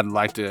cool. I'd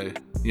like to,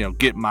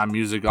 get my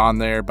music on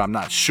there, but I'm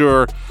not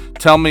sure.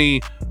 Tell me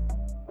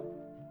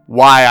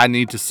why I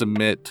need to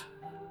submit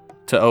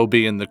to OB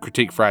in the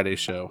Critique Friday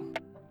show.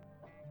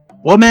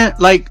 Well, man,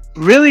 like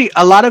really,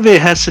 a lot of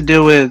it has to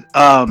do with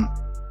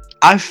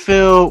I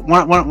feel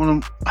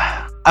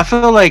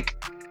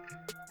like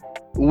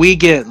we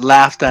get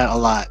laughed at a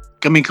lot.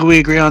 I mean, can we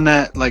agree on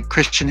that? Like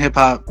Christian hip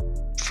hop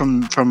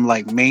from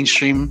like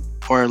mainstream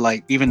or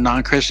like even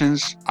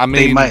non-Christians, I mean,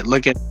 they might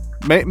look at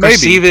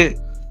perceive it.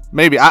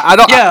 Maybe I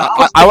don't. Yeah,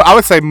 I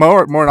would say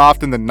more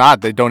often than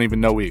not they don't even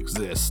know we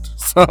exist.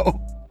 So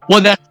well,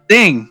 that's the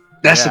thing.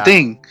 That's the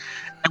thing.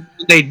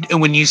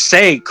 And when you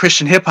say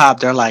Christian hip hop,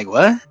 they're like,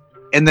 what?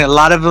 And then a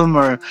lot of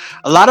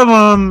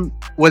them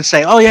would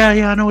say, oh yeah,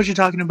 I know what you're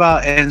talking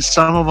about. And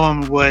some of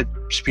them would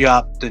spew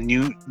out the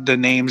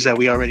names that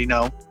we already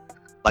know.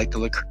 like the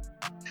Lacroix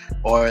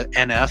or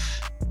NF,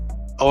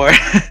 or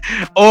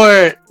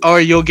or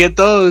you'll get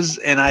those,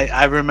 and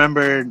I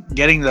remember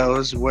getting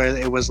those where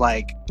it was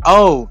like,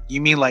 oh,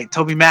 you mean like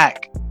Toby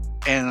Mac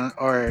and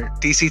or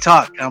DC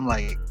Talk, and I'm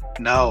like,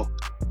 no,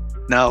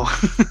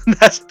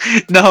 that's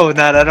no,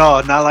 not at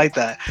all, not like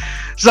that.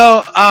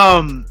 So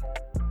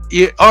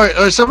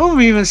or some of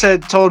them even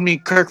told me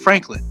Kirk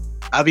Franklin.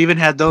 I've even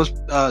had those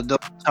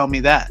tell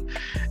me that,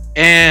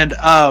 and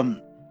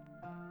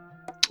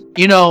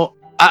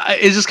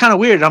it's just kind of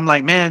weird. I'm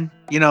like, man,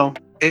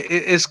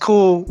 it's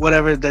cool,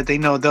 whatever, that they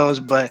know those,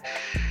 but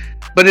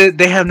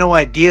they have no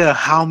idea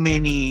how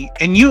many.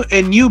 And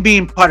you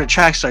being part of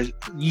Trackstarz,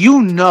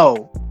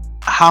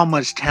 how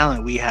much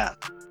talent we have.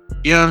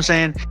 You know what I'm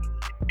saying?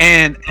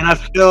 And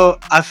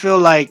I feel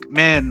like,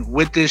 man,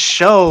 with this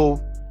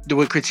show,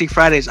 with Critique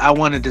Fridays, I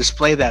want to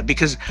display that,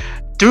 because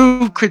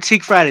through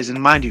Critique Fridays,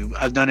 and mind you,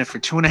 I've done it for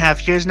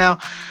 2.5 years now,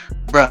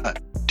 bruh.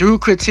 Through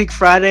Critique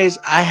Fridays,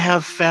 I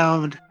have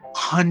found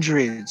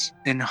hundreds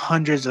and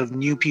hundreds of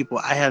new people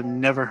I have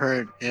never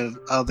heard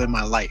of in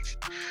my life.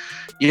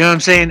 You know what I'm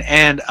saying?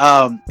 And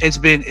it's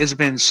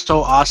been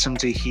so awesome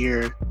to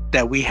hear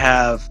that we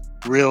have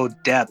real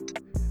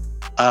depth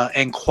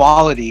and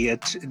quality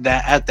at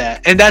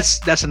that. And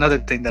that's another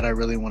thing that I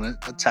really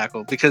want to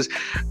tackle, because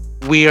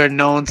we are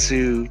known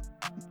to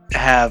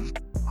have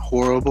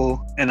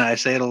horrible, and I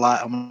say it a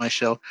lot on my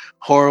show,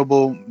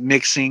 horrible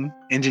mixing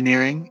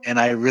engineering, and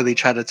I really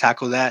try to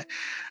tackle that.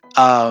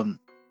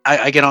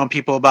 I get on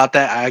people about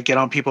that. I get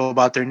on people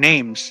about their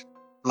names.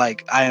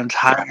 Like, I am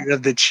tired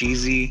of the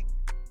cheesy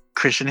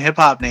Christian hip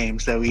hop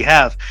names that we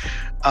have.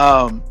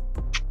 I'm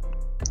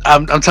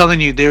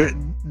telling you,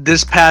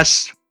 this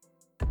past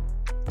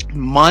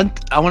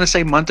month, I want to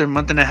say month or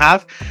month and a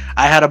half,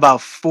 I had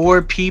about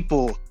 4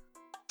 to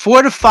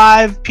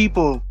 5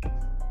 people,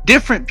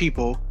 different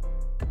people,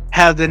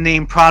 have the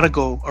name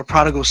Prodigal or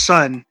Prodigal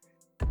Son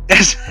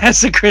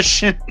as a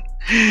Christian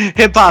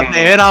hip hop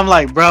name, and I'm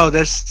like, bro,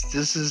 this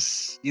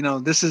is,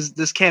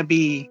 this can't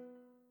be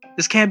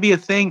a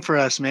thing for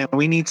us, man.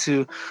 We need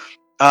to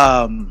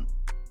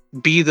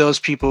be those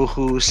people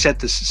who set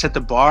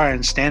the bar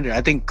and standard.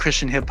 I think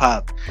Christian hip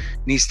hop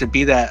needs to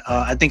be that.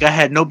 I think I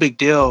had No Big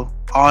Deal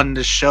on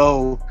the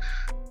show.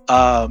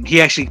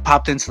 He actually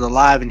popped into the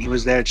live, and he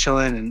was there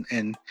chilling,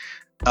 and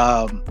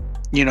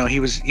he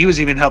was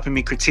even helping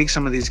me critique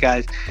some of these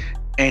guys.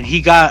 And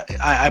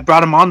I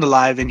brought him on the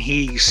live, and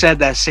he said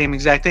that same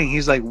exact thing.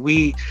 He's like,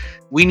 we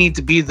need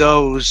to be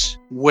those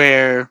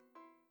where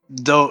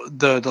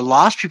the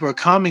lost people are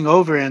coming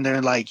over, and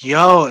they're like,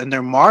 yo, and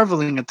they're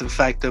marveling at the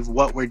fact of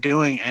what we're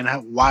doing and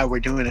why we're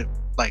doing it,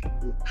 like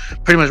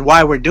pretty much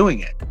why we're doing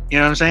it. You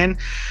know what I'm saying?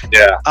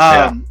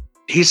 Yeah.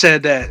 He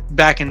said that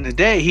back in the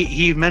day,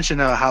 he mentioned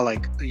how,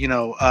 like,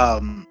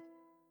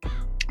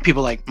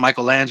 people like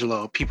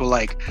Michelangelo, people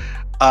like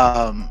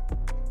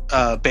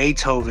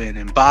Beethoven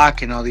and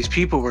Bach, and all these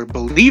people were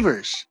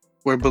believers,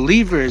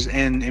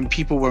 and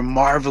people were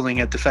marveling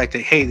at the fact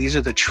that, hey, these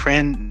are they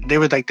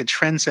were like the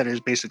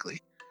trendsetters,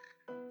 basically.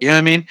 You know what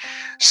I mean?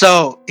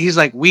 So he's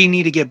like, we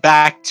need to get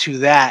back to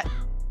that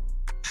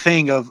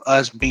thing of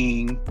us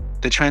being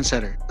the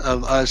trendsetter,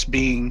 of us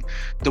being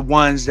the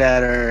ones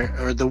that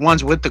or the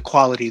ones with the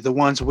quality, the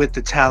ones with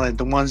the talent,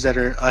 the ones that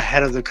are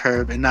ahead of the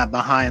curve and not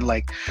behind,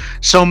 like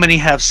so many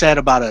have said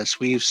about us.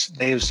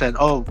 They've said,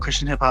 oh,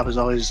 Christian hip hop is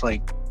always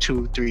like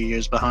 2-3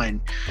 years behind.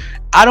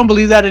 I don't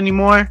believe that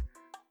anymore.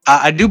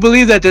 I do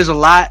believe that there's a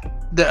lot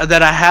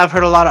that I have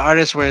heard a lot of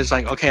artists where it's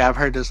like, okay, I've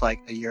heard this like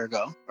a year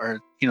ago or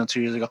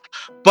 2 years ago,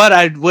 but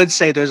I would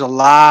say there's a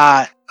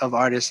lot of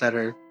artists that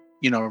are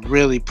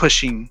really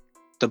pushing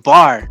the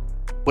bar,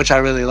 which I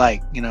really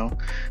like.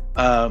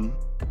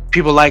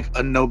 People like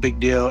a No Big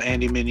Deal,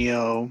 Andy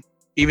Mineo,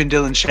 even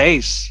Dylan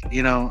Chase.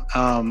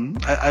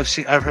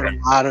 I've heard a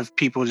lot of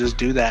people just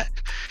do that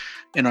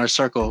in our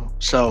circle.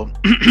 So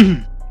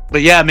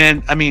but yeah,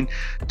 man, I mean,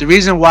 the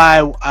reason why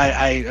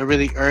I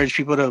really urge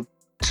people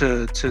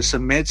to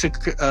submit to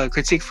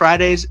Critique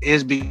Fridays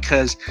is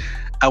because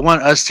I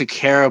want us to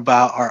care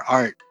about our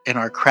art and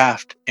our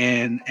craft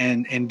and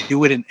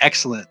do it in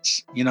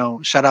excellence.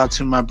 Shout out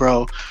to my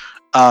bro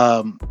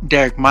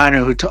Derek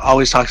Minor, who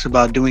always talks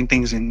about doing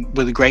things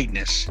with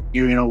greatness.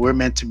 We're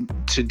meant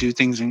to do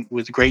things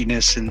with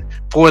greatness and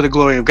for the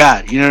glory of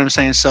God. You know what I'm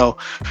saying? So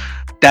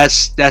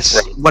that's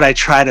right. What I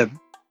try to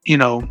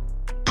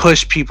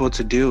push people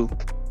to do.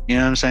 You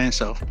know what I'm saying?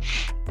 So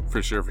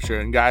for sure.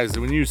 And guys,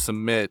 when you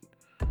submit,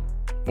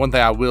 one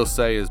thing I will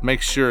say is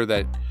make sure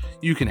that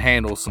you can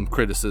handle some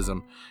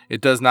criticism.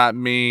 It does not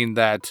mean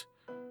that,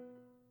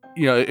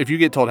 if you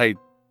get told, hey,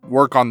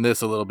 work on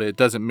this a little bit, it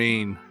doesn't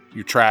mean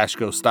you're trash,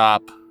 go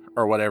stop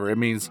or whatever. It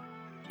means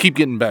keep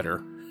getting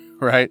better,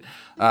 right?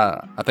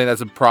 I think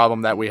that's a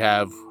problem that we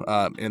have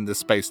in this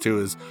space too,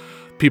 is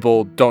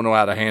people don't know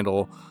how to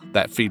handle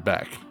that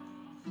feedback.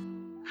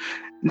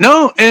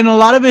 No, and a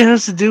lot of it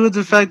has to do with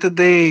the fact that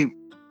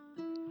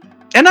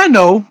and I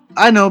know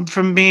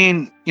from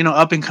being,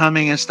 up and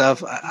coming and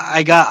stuff,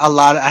 I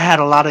had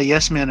a lot of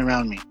yes men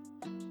around me,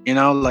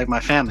 like my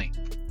family.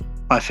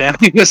 my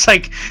family was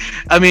like,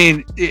 I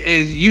mean,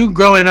 you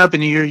growing up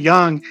and you're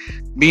young,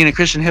 being a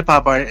Christian hip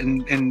hop art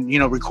and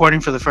recording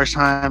for the first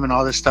time and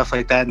all this stuff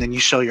like that, and then you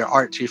show your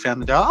art to your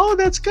family. They're like, oh,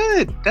 that's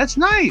good, that's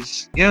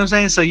nice. You know what I'm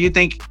saying? So you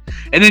think,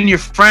 and then your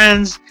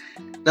friends,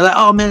 they're like,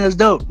 oh man, that's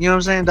dope. You know what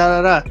I'm saying?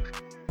 Da da da.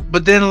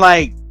 But then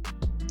like,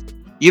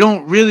 you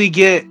don't really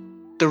get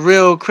the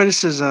real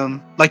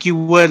criticism like you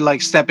would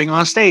like stepping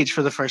on stage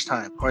for the first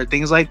time or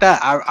things like that.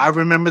 I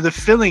remember the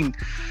feeling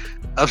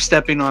of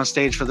stepping on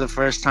stage for the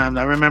first time.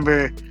 I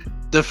remember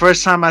the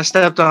first time I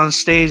stepped on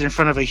stage in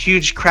front of a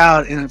huge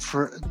crowd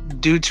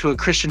due to a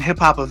Christian hip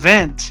hop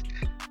event.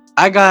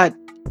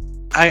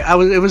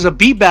 It was a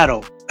beat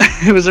battle.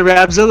 It was a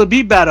Rapzilla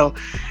beat battle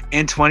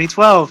in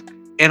 2012,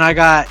 and I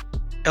got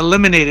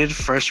eliminated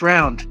first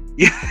round.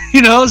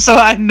 So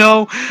I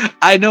know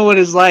what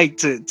it's like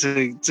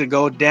to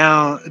go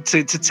down,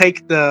 to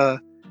take the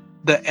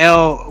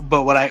L,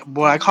 but what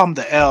I call them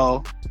the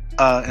L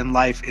in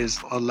life is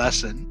a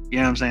lesson. You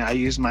know what I'm saying? I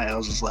use my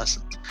L's as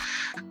lessons.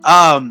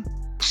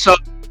 So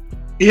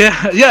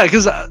yeah,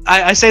 because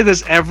I say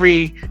this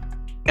every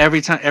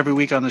time, every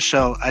week on the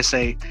show. I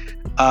say,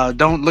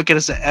 don't look at it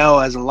as an L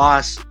as a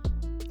loss.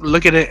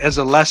 Look at it as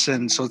a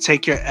lesson. So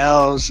take your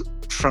L's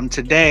from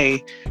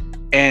today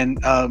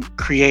and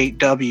create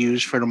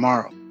W's for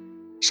tomorrow.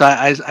 So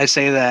I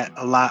say that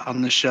a lot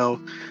on the show,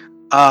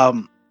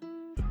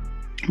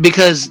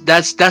 because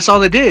that's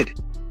all it did.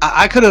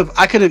 I could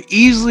have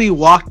easily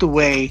walked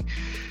away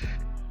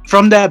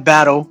from that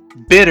battle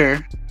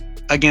bitter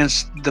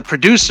against the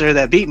producer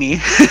that beat me.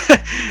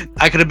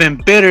 I could have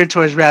been bitter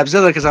towards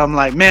Rapzilla because I'm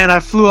like, man, I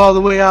flew all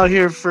the way out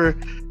here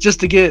just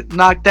to get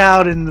knocked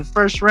out in the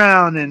first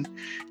round, and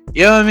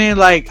you know what I mean?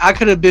 Like, I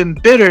could have been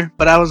bitter,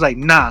 but I was like,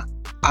 nah,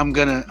 I'm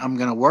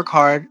gonna work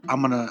hard.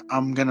 I'm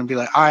gonna be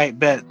like, all right,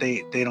 bet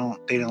they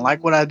didn't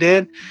like what I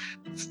did.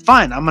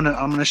 Fine, I'm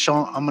gonna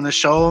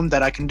show them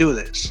that I can do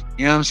this.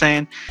 You know what I'm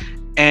saying?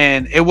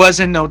 And it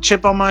wasn't no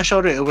chip on my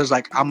shoulder. It was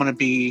like, I'm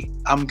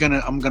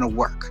gonna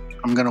work.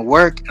 I'm gonna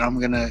work, and I'm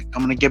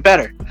gonna get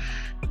better.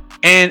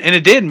 And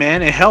it did,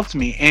 man. It helped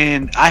me.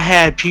 And I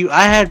had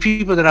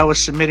people that I was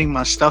submitting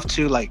my stuff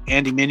to, like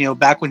Andy Mineo,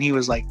 back when he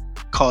was like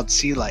called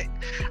Sea Light.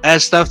 I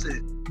had stuff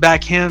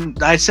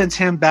I sent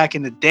him back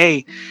in the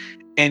day,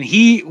 and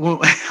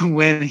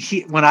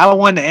when I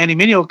won the Andy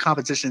Mineo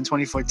competition in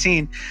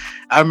 2014,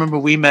 I remember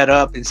we met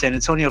up in San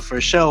Antonio for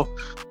a show,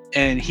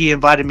 and he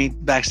invited me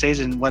backstage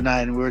and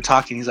whatnot, and we were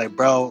talking. He's like,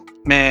 bro,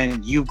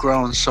 man, you've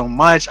grown so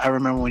much. I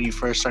remember when you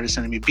first started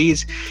sending me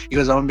beats. He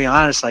goes, I'm gonna be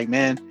honest, like,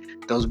 man,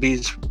 those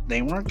beats,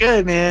 they weren't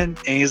good, man.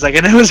 And he's like,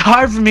 and it was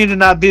hard for me to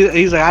not be,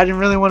 he's like, I didn't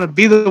really want to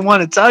be the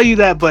one to tell you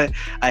that, but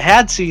I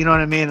had to, you know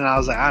what I mean? And I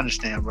was like, I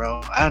understand,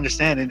 bro. I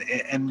understand.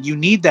 And you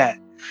need that.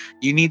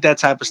 You need that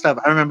type of stuff.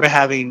 I remember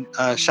having,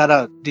 shout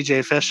out DJ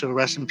Official,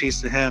 rest in peace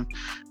to him,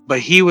 but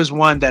he was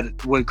one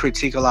that would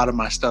critique a lot of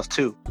my stuff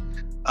too.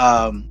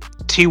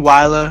 T.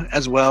 Wyla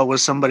as well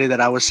was somebody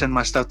that I would send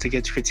my stuff to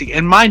get to critique.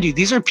 And mind you,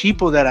 these are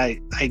people that I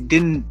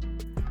didn't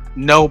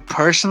know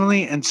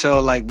personally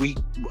until like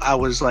I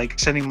was like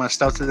sending my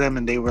stuff to them,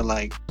 and they were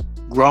like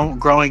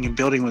growing and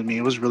building with me.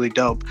 It was really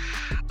dope.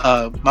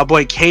 My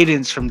boy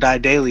Cadence from Die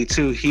Daily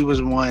too, he was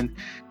one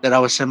that I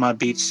would send my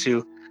beats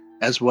to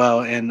as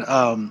well. And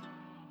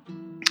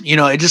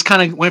it just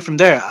kind of went from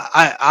there.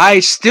 I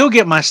still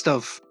get my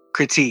stuff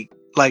critiqued.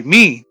 Like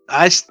me,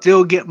 I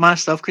still get my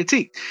stuff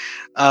critiqued.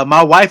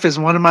 My wife is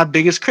one of my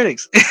biggest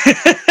critics.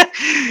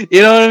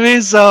 You know what I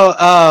mean? So,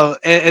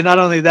 and not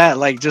only that,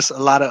 like just a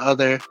lot of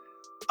other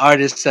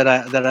artists that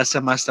I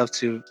send my stuff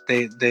to,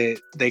 they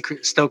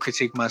still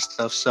critique my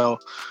stuff. So,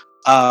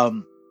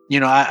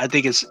 I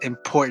think it's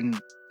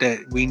important that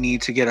we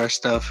need to get our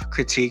stuff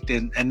critiqued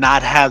and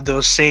not have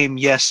those same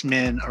yes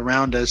men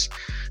around us.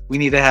 We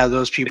need to have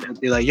those people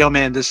be like, yo,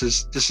 man, this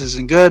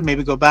isn't good.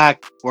 Maybe go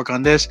back, work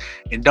on this,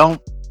 and don't.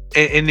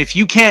 And if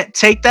you can't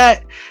take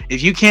that,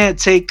 if you can't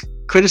take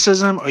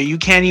criticism, or you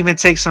can't even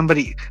take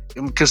somebody,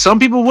 because some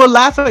people will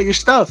laugh at your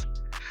stuff.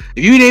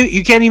 If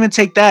you can't even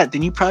take that,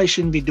 then you probably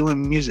shouldn't be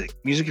doing music.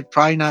 Music is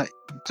probably not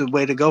the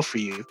way to go for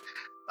you. You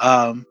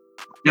know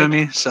what I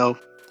mean? So,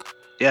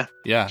 yeah.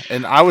 Yeah,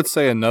 and I would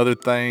say another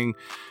thing,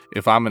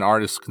 if I'm an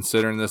artist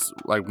considering this,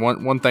 like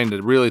one thing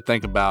to really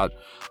think about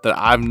that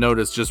I've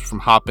noticed just from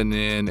hopping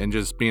in and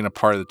just being a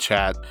part of the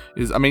chat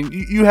is, I mean,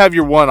 you have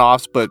your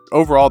one-offs, but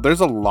overall there's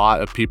a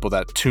lot of people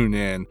that tune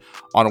in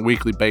on a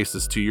weekly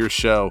basis to your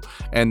show,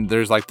 and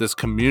there's like this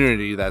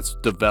community that's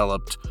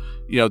developed,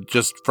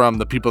 just from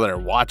the people that are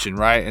watching,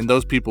 right? And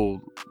those people,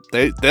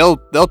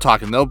 they'll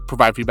talk and they'll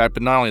provide feedback,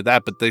 but not only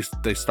that, but they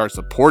start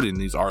supporting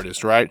these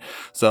artists, right?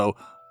 So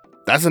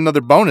that's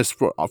another bonus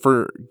for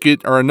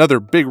another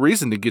big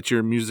reason to get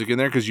your music in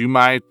there, because you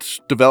might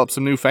develop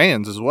some new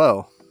fans as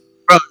well.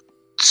 Bro,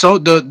 so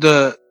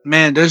the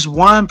man, there's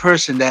one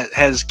person that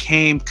has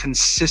came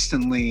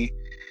consistently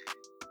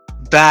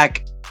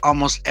back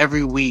almost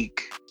every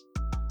week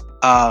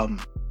on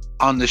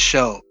the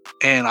show,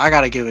 and I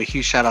gotta give a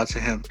huge shout out to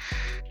him,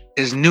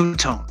 is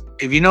Newtone.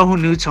 If you know who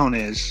Newtone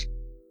is,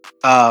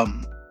 I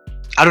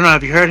don't know,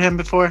 have you heard him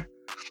before?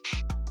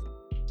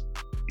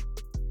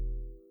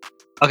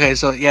 Okay,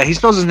 so yeah, he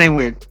spells his name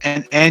weird.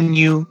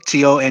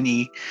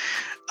 Nutone.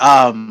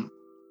 Um,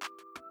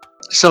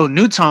 so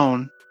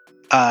Newtone,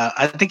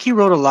 I think he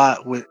wrote a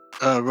lot with,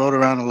 wrote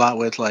around a lot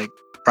with like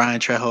Brian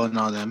Trejo and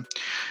all them.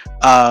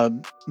 Uh,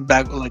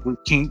 back like with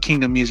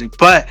Kingdom Music,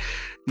 but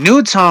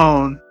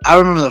Newtone, I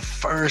remember the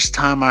first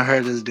time I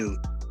heard this dude,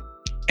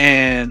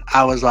 and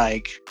I was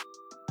like,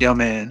 "Yo,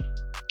 man,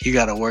 you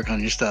got to work on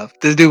your stuff."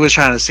 This dude was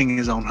trying to sing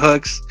his own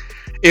hooks.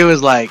 It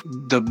was like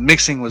the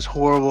mixing was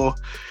horrible,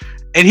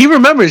 and he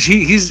remembers.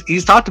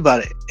 He's talked about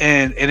it,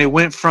 and it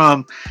went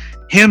from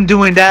him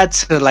doing that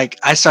to like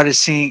I started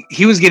seeing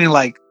he was getting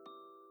like,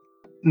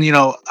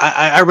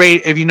 I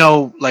rate, if you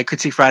know, like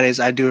Critique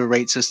Fridays, I do a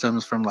rate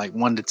systems from like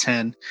 1 to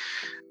 10,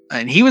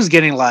 and he was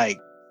getting like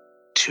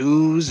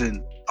twos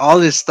and all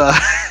this stuff.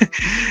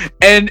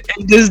 And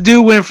this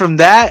dude went from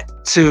that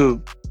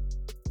to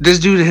this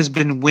dude has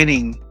been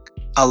winning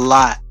a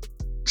lot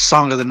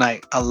song of the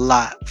night, a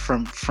lot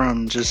from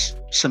just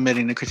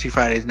submitting to Critique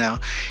Fridays. Now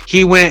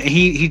he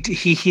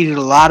did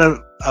a lot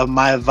of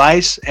my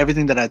advice,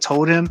 everything that I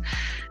told him,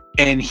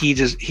 and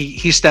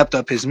he stepped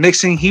up his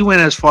mixing. He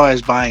went as far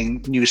as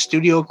buying new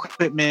studio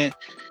equipment,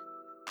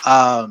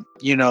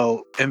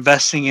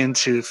 investing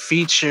into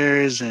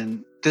features,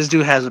 and this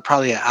dude has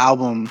probably an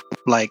album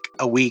like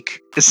a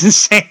week. It's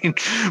insane.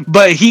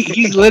 But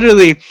he's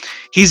literally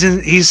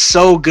he's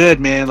so good,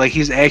 man. Like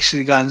he's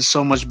actually gotten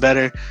so much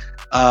better.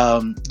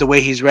 The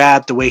way he's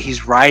rapped, the way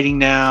he's writing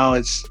now,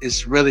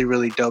 it's really,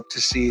 really dope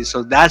to see.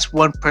 So that's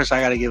one person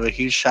I gotta give a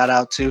huge shout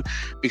out to,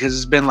 because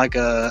it's been like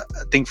I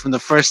think from the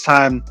first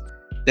time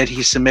that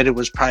he submitted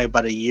was probably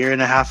about a year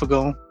and a half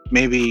ago,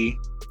 maybe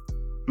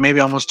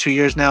almost 2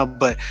 years now,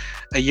 but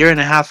a year and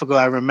a half ago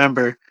I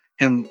remember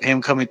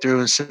him coming through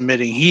and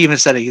submitting. He even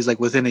said it, he's like,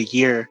 within a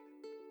year,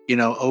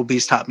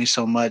 OB's taught me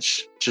so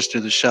much just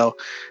through the show.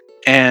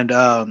 And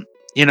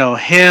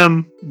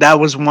him, that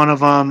was one of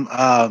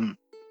them.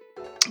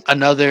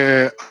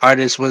 Another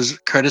artist was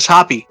Curtis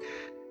Hoppy.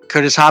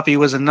 Curtis Hoppy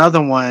was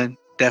another one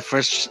that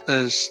first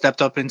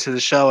stepped up into the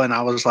show, and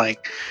I was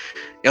like,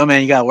 yo,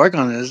 man, you gotta work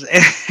on this.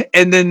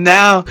 And then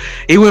now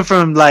he went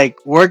from like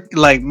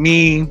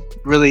me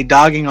really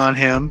dogging on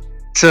him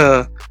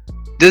to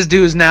this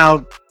dude's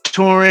now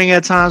touring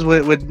at times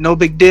with No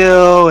Big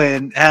Deal,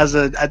 and has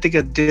a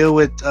deal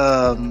with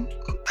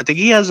I think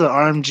he has an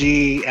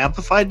RMG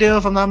amplified deal,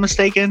 if I'm not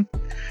mistaken.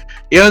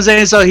 You know what I'm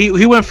saying? So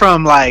he went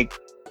from like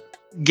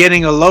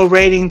getting a low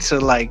rating to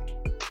like,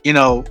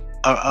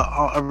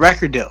 a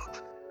record deal.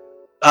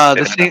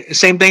 The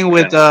same thing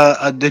with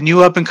the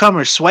new up and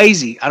comer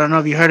Swayze. I don't know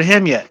if you heard of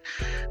him yet,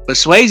 but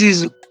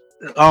Swayze's,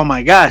 oh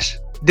my gosh,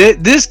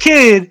 this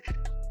kid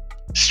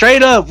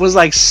straight up was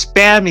like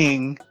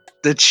spamming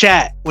the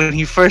chat when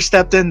he first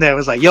stepped in there. It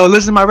was like, yo,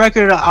 listen to my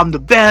record, I'm the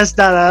best,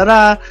 da da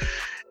da.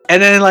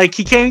 And then like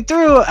he came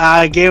through,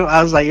 I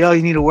was like, yo,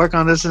 you need to work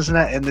on this and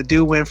that. And the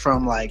dude went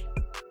from like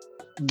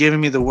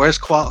giving me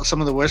some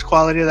of the worst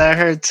quality that I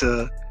heard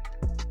to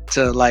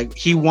like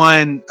he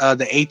won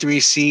the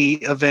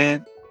A3C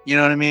event. You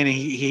know what I mean? And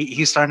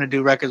he's starting to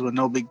do records with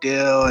No Big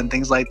Deal and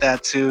things like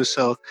that too.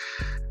 So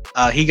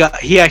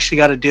he actually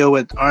got a deal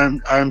with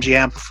RMG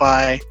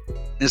Amplify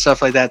and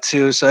stuff like that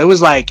too. So it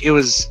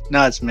was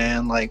nuts,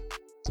 man. Like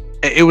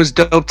it was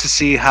dope to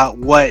see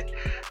what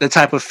the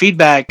type of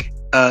feedback,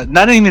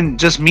 not even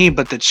just me,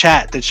 but the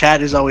chat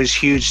is always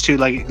huge too.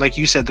 Like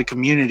you said, the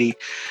community,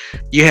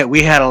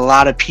 we had a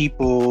lot of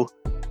people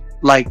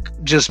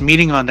like just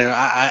meeting on there.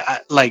 I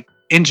like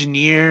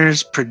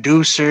engineers,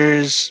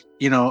 producers,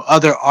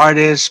 other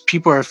artists,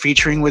 people are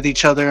featuring with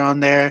each other on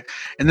there,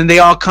 and then they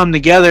all come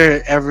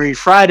together every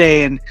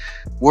Friday, and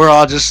we're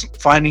all just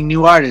finding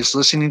new artists,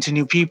 listening to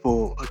new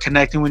people,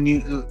 connecting with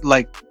new,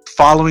 like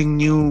following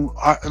new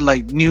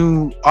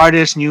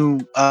artists, new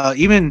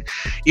even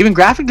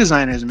graphic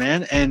designers,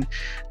 man. And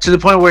to the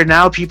point where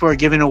now we're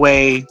giving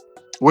away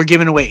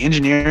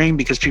engineering,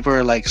 because people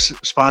are like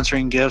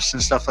sponsoring gifts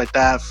and stuff like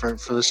that for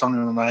the Song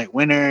of the Night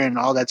winner and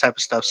all that type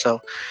of stuff. So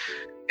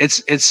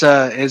it's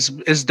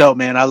dope,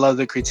 man. I love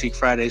the Critique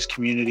Fridays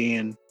community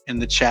and in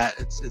the chat.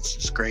 It's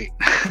just great.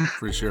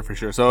 For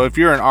sure. So if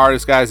you're an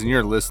artist, guys, and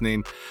you're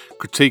listening,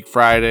 Critique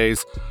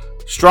Fridays,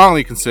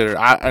 strongly consider.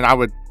 I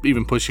would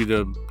even push you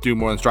to do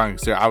more than strongly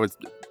consider. I would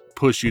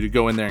push you to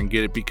go in there and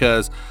get it,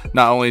 because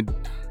not only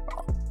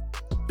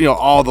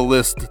all the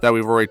list that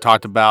we've already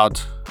talked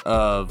about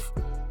of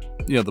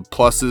the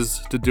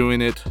pluses to doing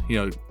it,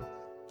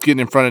 getting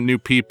in front of new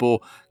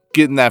people,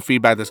 getting that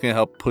feedback that's going to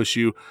help push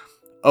you.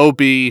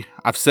 OB,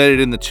 I've said it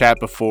in the chat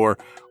before,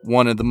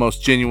 one of the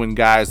most genuine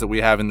guys that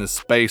we have in this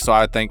space. So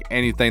I think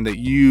anything that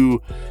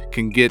you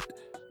can get,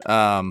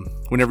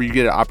 whenever you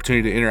get an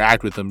opportunity to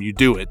interact with them, you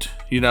do it.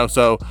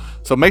 So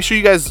make sure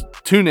you guys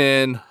tune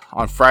in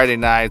on Friday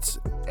nights,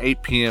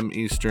 8 p.m.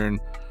 Eastern,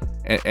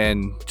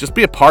 and just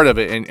be a part of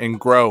it and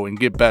grow and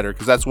get better,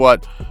 because that's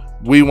what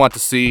we want to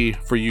see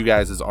for you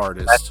guys as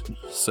artists.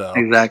 So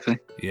exactly.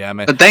 Yeah,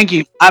 man. But thank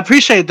you. I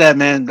appreciate that,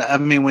 man. I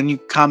mean, when you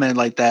comment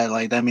like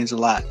that, that means a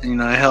lot.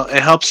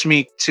 It helps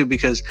me too,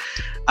 because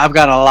I've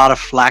got a lot of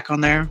flack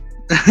on there,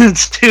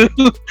 too.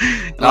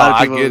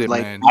 I get it,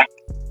 man.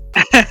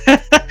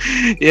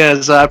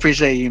 Yeah, so I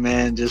appreciate you,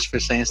 man, just for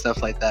saying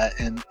stuff like that.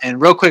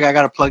 And real quick, I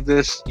gotta plug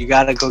this. You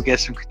gotta go get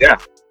some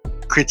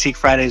Critique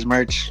Fridays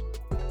merch.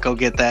 Go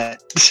get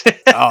that.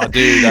 Oh,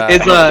 dude,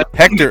 it's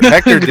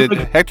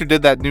Hector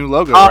did that new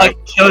logo. Oh, right?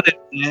 He killed it,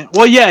 man.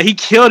 Well, yeah, he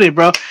killed it,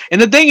 bro. And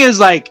the thing is,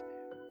 like,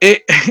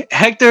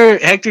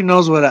 Hector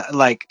knows what I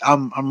like.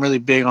 I'm really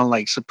big on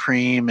like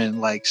Supreme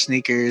and like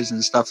sneakers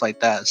and stuff like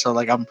that. So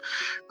like I'm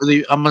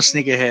a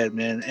sneakerhead,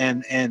 man.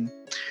 And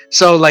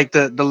so like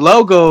the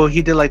logo,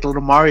 he did like the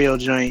little Mario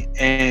joint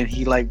and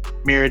he like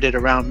mirrored it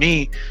around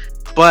me,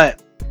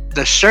 but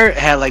the shirt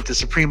had like the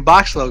Supreme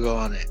box logo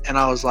on it, and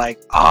I was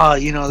like, oh,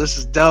 this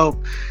is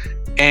dope.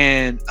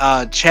 And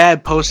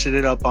Chad posted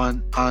it up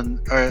on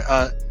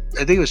I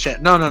think it was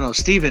Chad. No,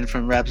 Steven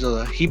from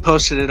Rapzilla. He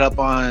posted it up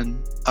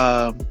on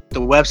the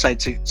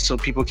website so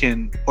people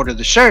can order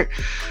the shirt.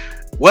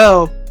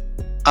 Well,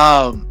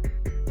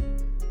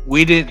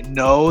 we didn't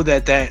know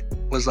that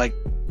was like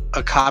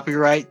a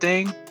copyright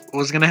thing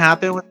was gonna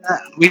happen with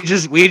that. We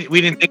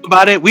didn't think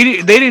about it.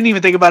 They didn't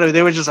even think about it.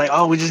 They were just like,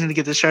 oh, we just need to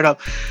get this shirt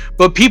up.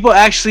 But people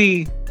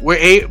actually were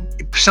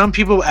some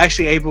people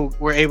actually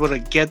were able to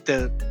get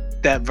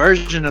that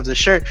version of the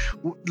shirt.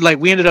 Like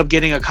we ended up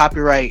getting a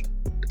copyright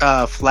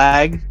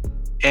flag,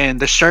 and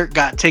the shirt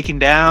got taken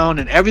down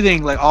and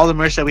everything. Like all the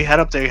merch that we had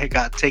up there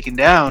got taken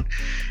down,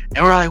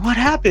 and we're like, what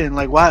happened?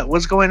 Like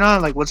what's going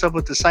on? Like what's up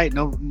with the site?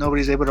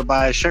 Nobody's able to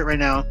buy a shirt right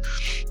now.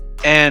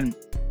 And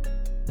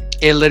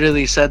it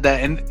literally said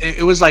that, and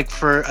it was like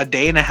for a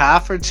day and a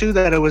half or two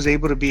that it was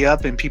able to be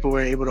up and people were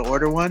able to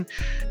order one.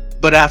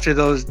 But after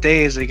those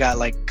days, it got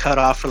like cut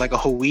off for like a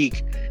whole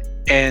week.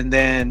 And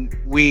then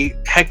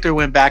Hector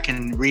went back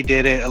and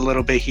redid it a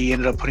little bit. He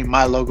ended up putting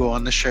my logo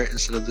on the shirt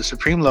instead of the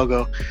Supreme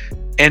logo.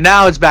 And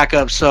now it's back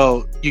up,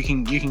 so you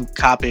can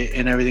cop it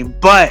and everything.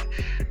 But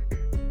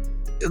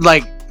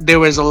like there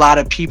was a lot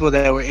of people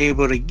that were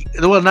able to,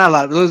 well, not a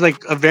lot, but there was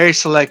like a very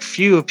select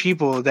few of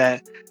people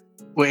that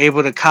were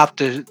able to cop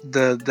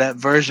that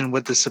version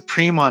with the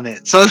Supreme on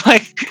it. So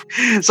like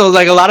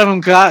a lot of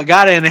them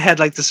got it and it had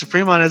like the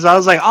Supreme on it. So I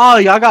was like, oh,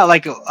 y'all got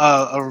like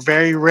a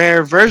very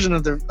rare version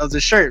of the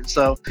shirt.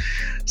 So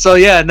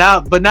yeah,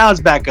 now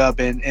it's back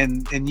up and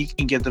you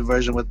can get the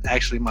version with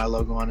actually my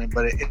logo on it.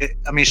 But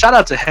I mean, shout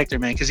out to Hector,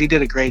 man, because he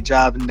did a great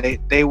job, and they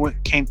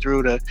came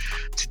through to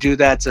do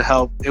that to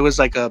help. It was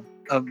like a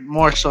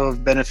more so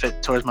of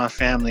benefit towards my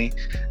family.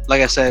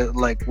 Like I said,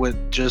 like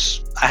with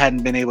just, I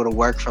hadn't been able to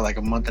work for like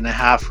a month and a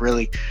half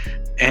really.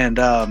 And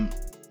that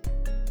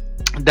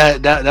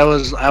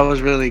was, I was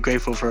really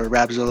grateful for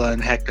Rapzilla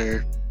and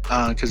Hector,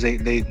 cause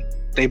they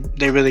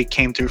really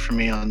came through for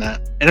me on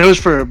that. And it was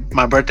for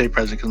my birthday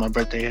present, because my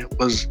birthday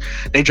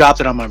they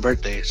dropped it on my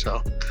birthday.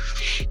 So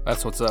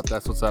that's what's up.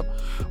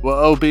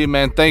 Well, OB,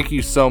 man, thank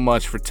you so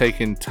much for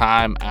taking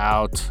time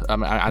out.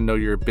 I know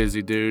you're a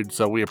busy dude,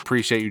 so we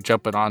appreciate you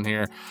jumping on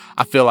here.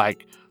 I feel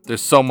like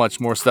there's so much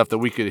more stuff that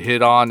we could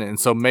hit on, and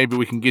so maybe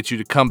we can get you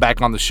to come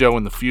back on the show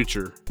in the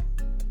future.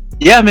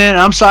 Yeah, man,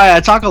 I'm sorry, I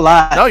talk a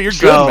lot. No, you're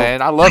good,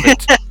 man. I love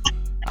it.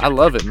 I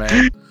love it,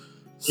 man.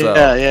 So,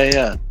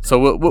 yeah. So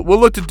we'll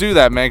look to do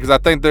that, man, because I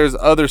think there's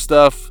other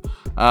stuff.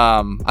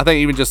 I think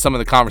even just some of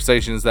the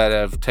conversations that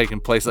have taken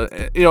place,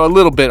 a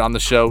little bit on the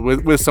show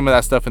with some of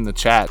that stuff in the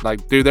chat.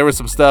 Like, dude, there was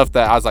some stuff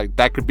that I was like,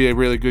 that could be a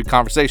really good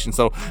conversation.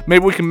 So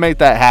maybe we can make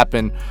that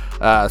happen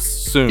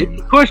soon.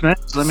 Of course, man.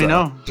 Just let me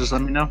know.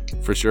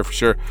 For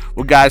sure.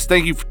 Well, guys,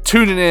 thank you for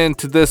tuning in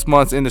to this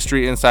month's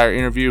Industry Insider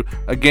interview.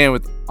 Again,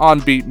 with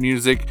On Beat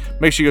Music.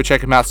 Make sure you go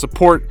check him out.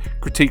 Support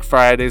Critique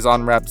Fridays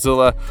on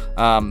Rapzilla.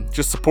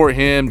 Just support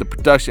him, the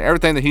production,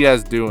 everything that he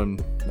has doing.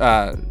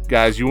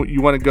 Guys,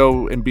 you want to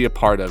go and be a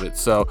part of it,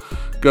 so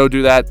go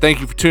do that. Thank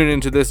you for tuning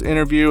into this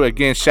interview.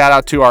 Again, shout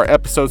out to our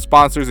episode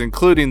sponsors,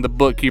 including the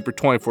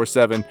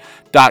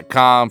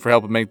bookkeeper247.com for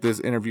helping make this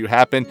interview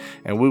happen,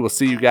 and we will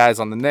see you guys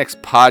on the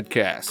next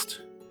podcast.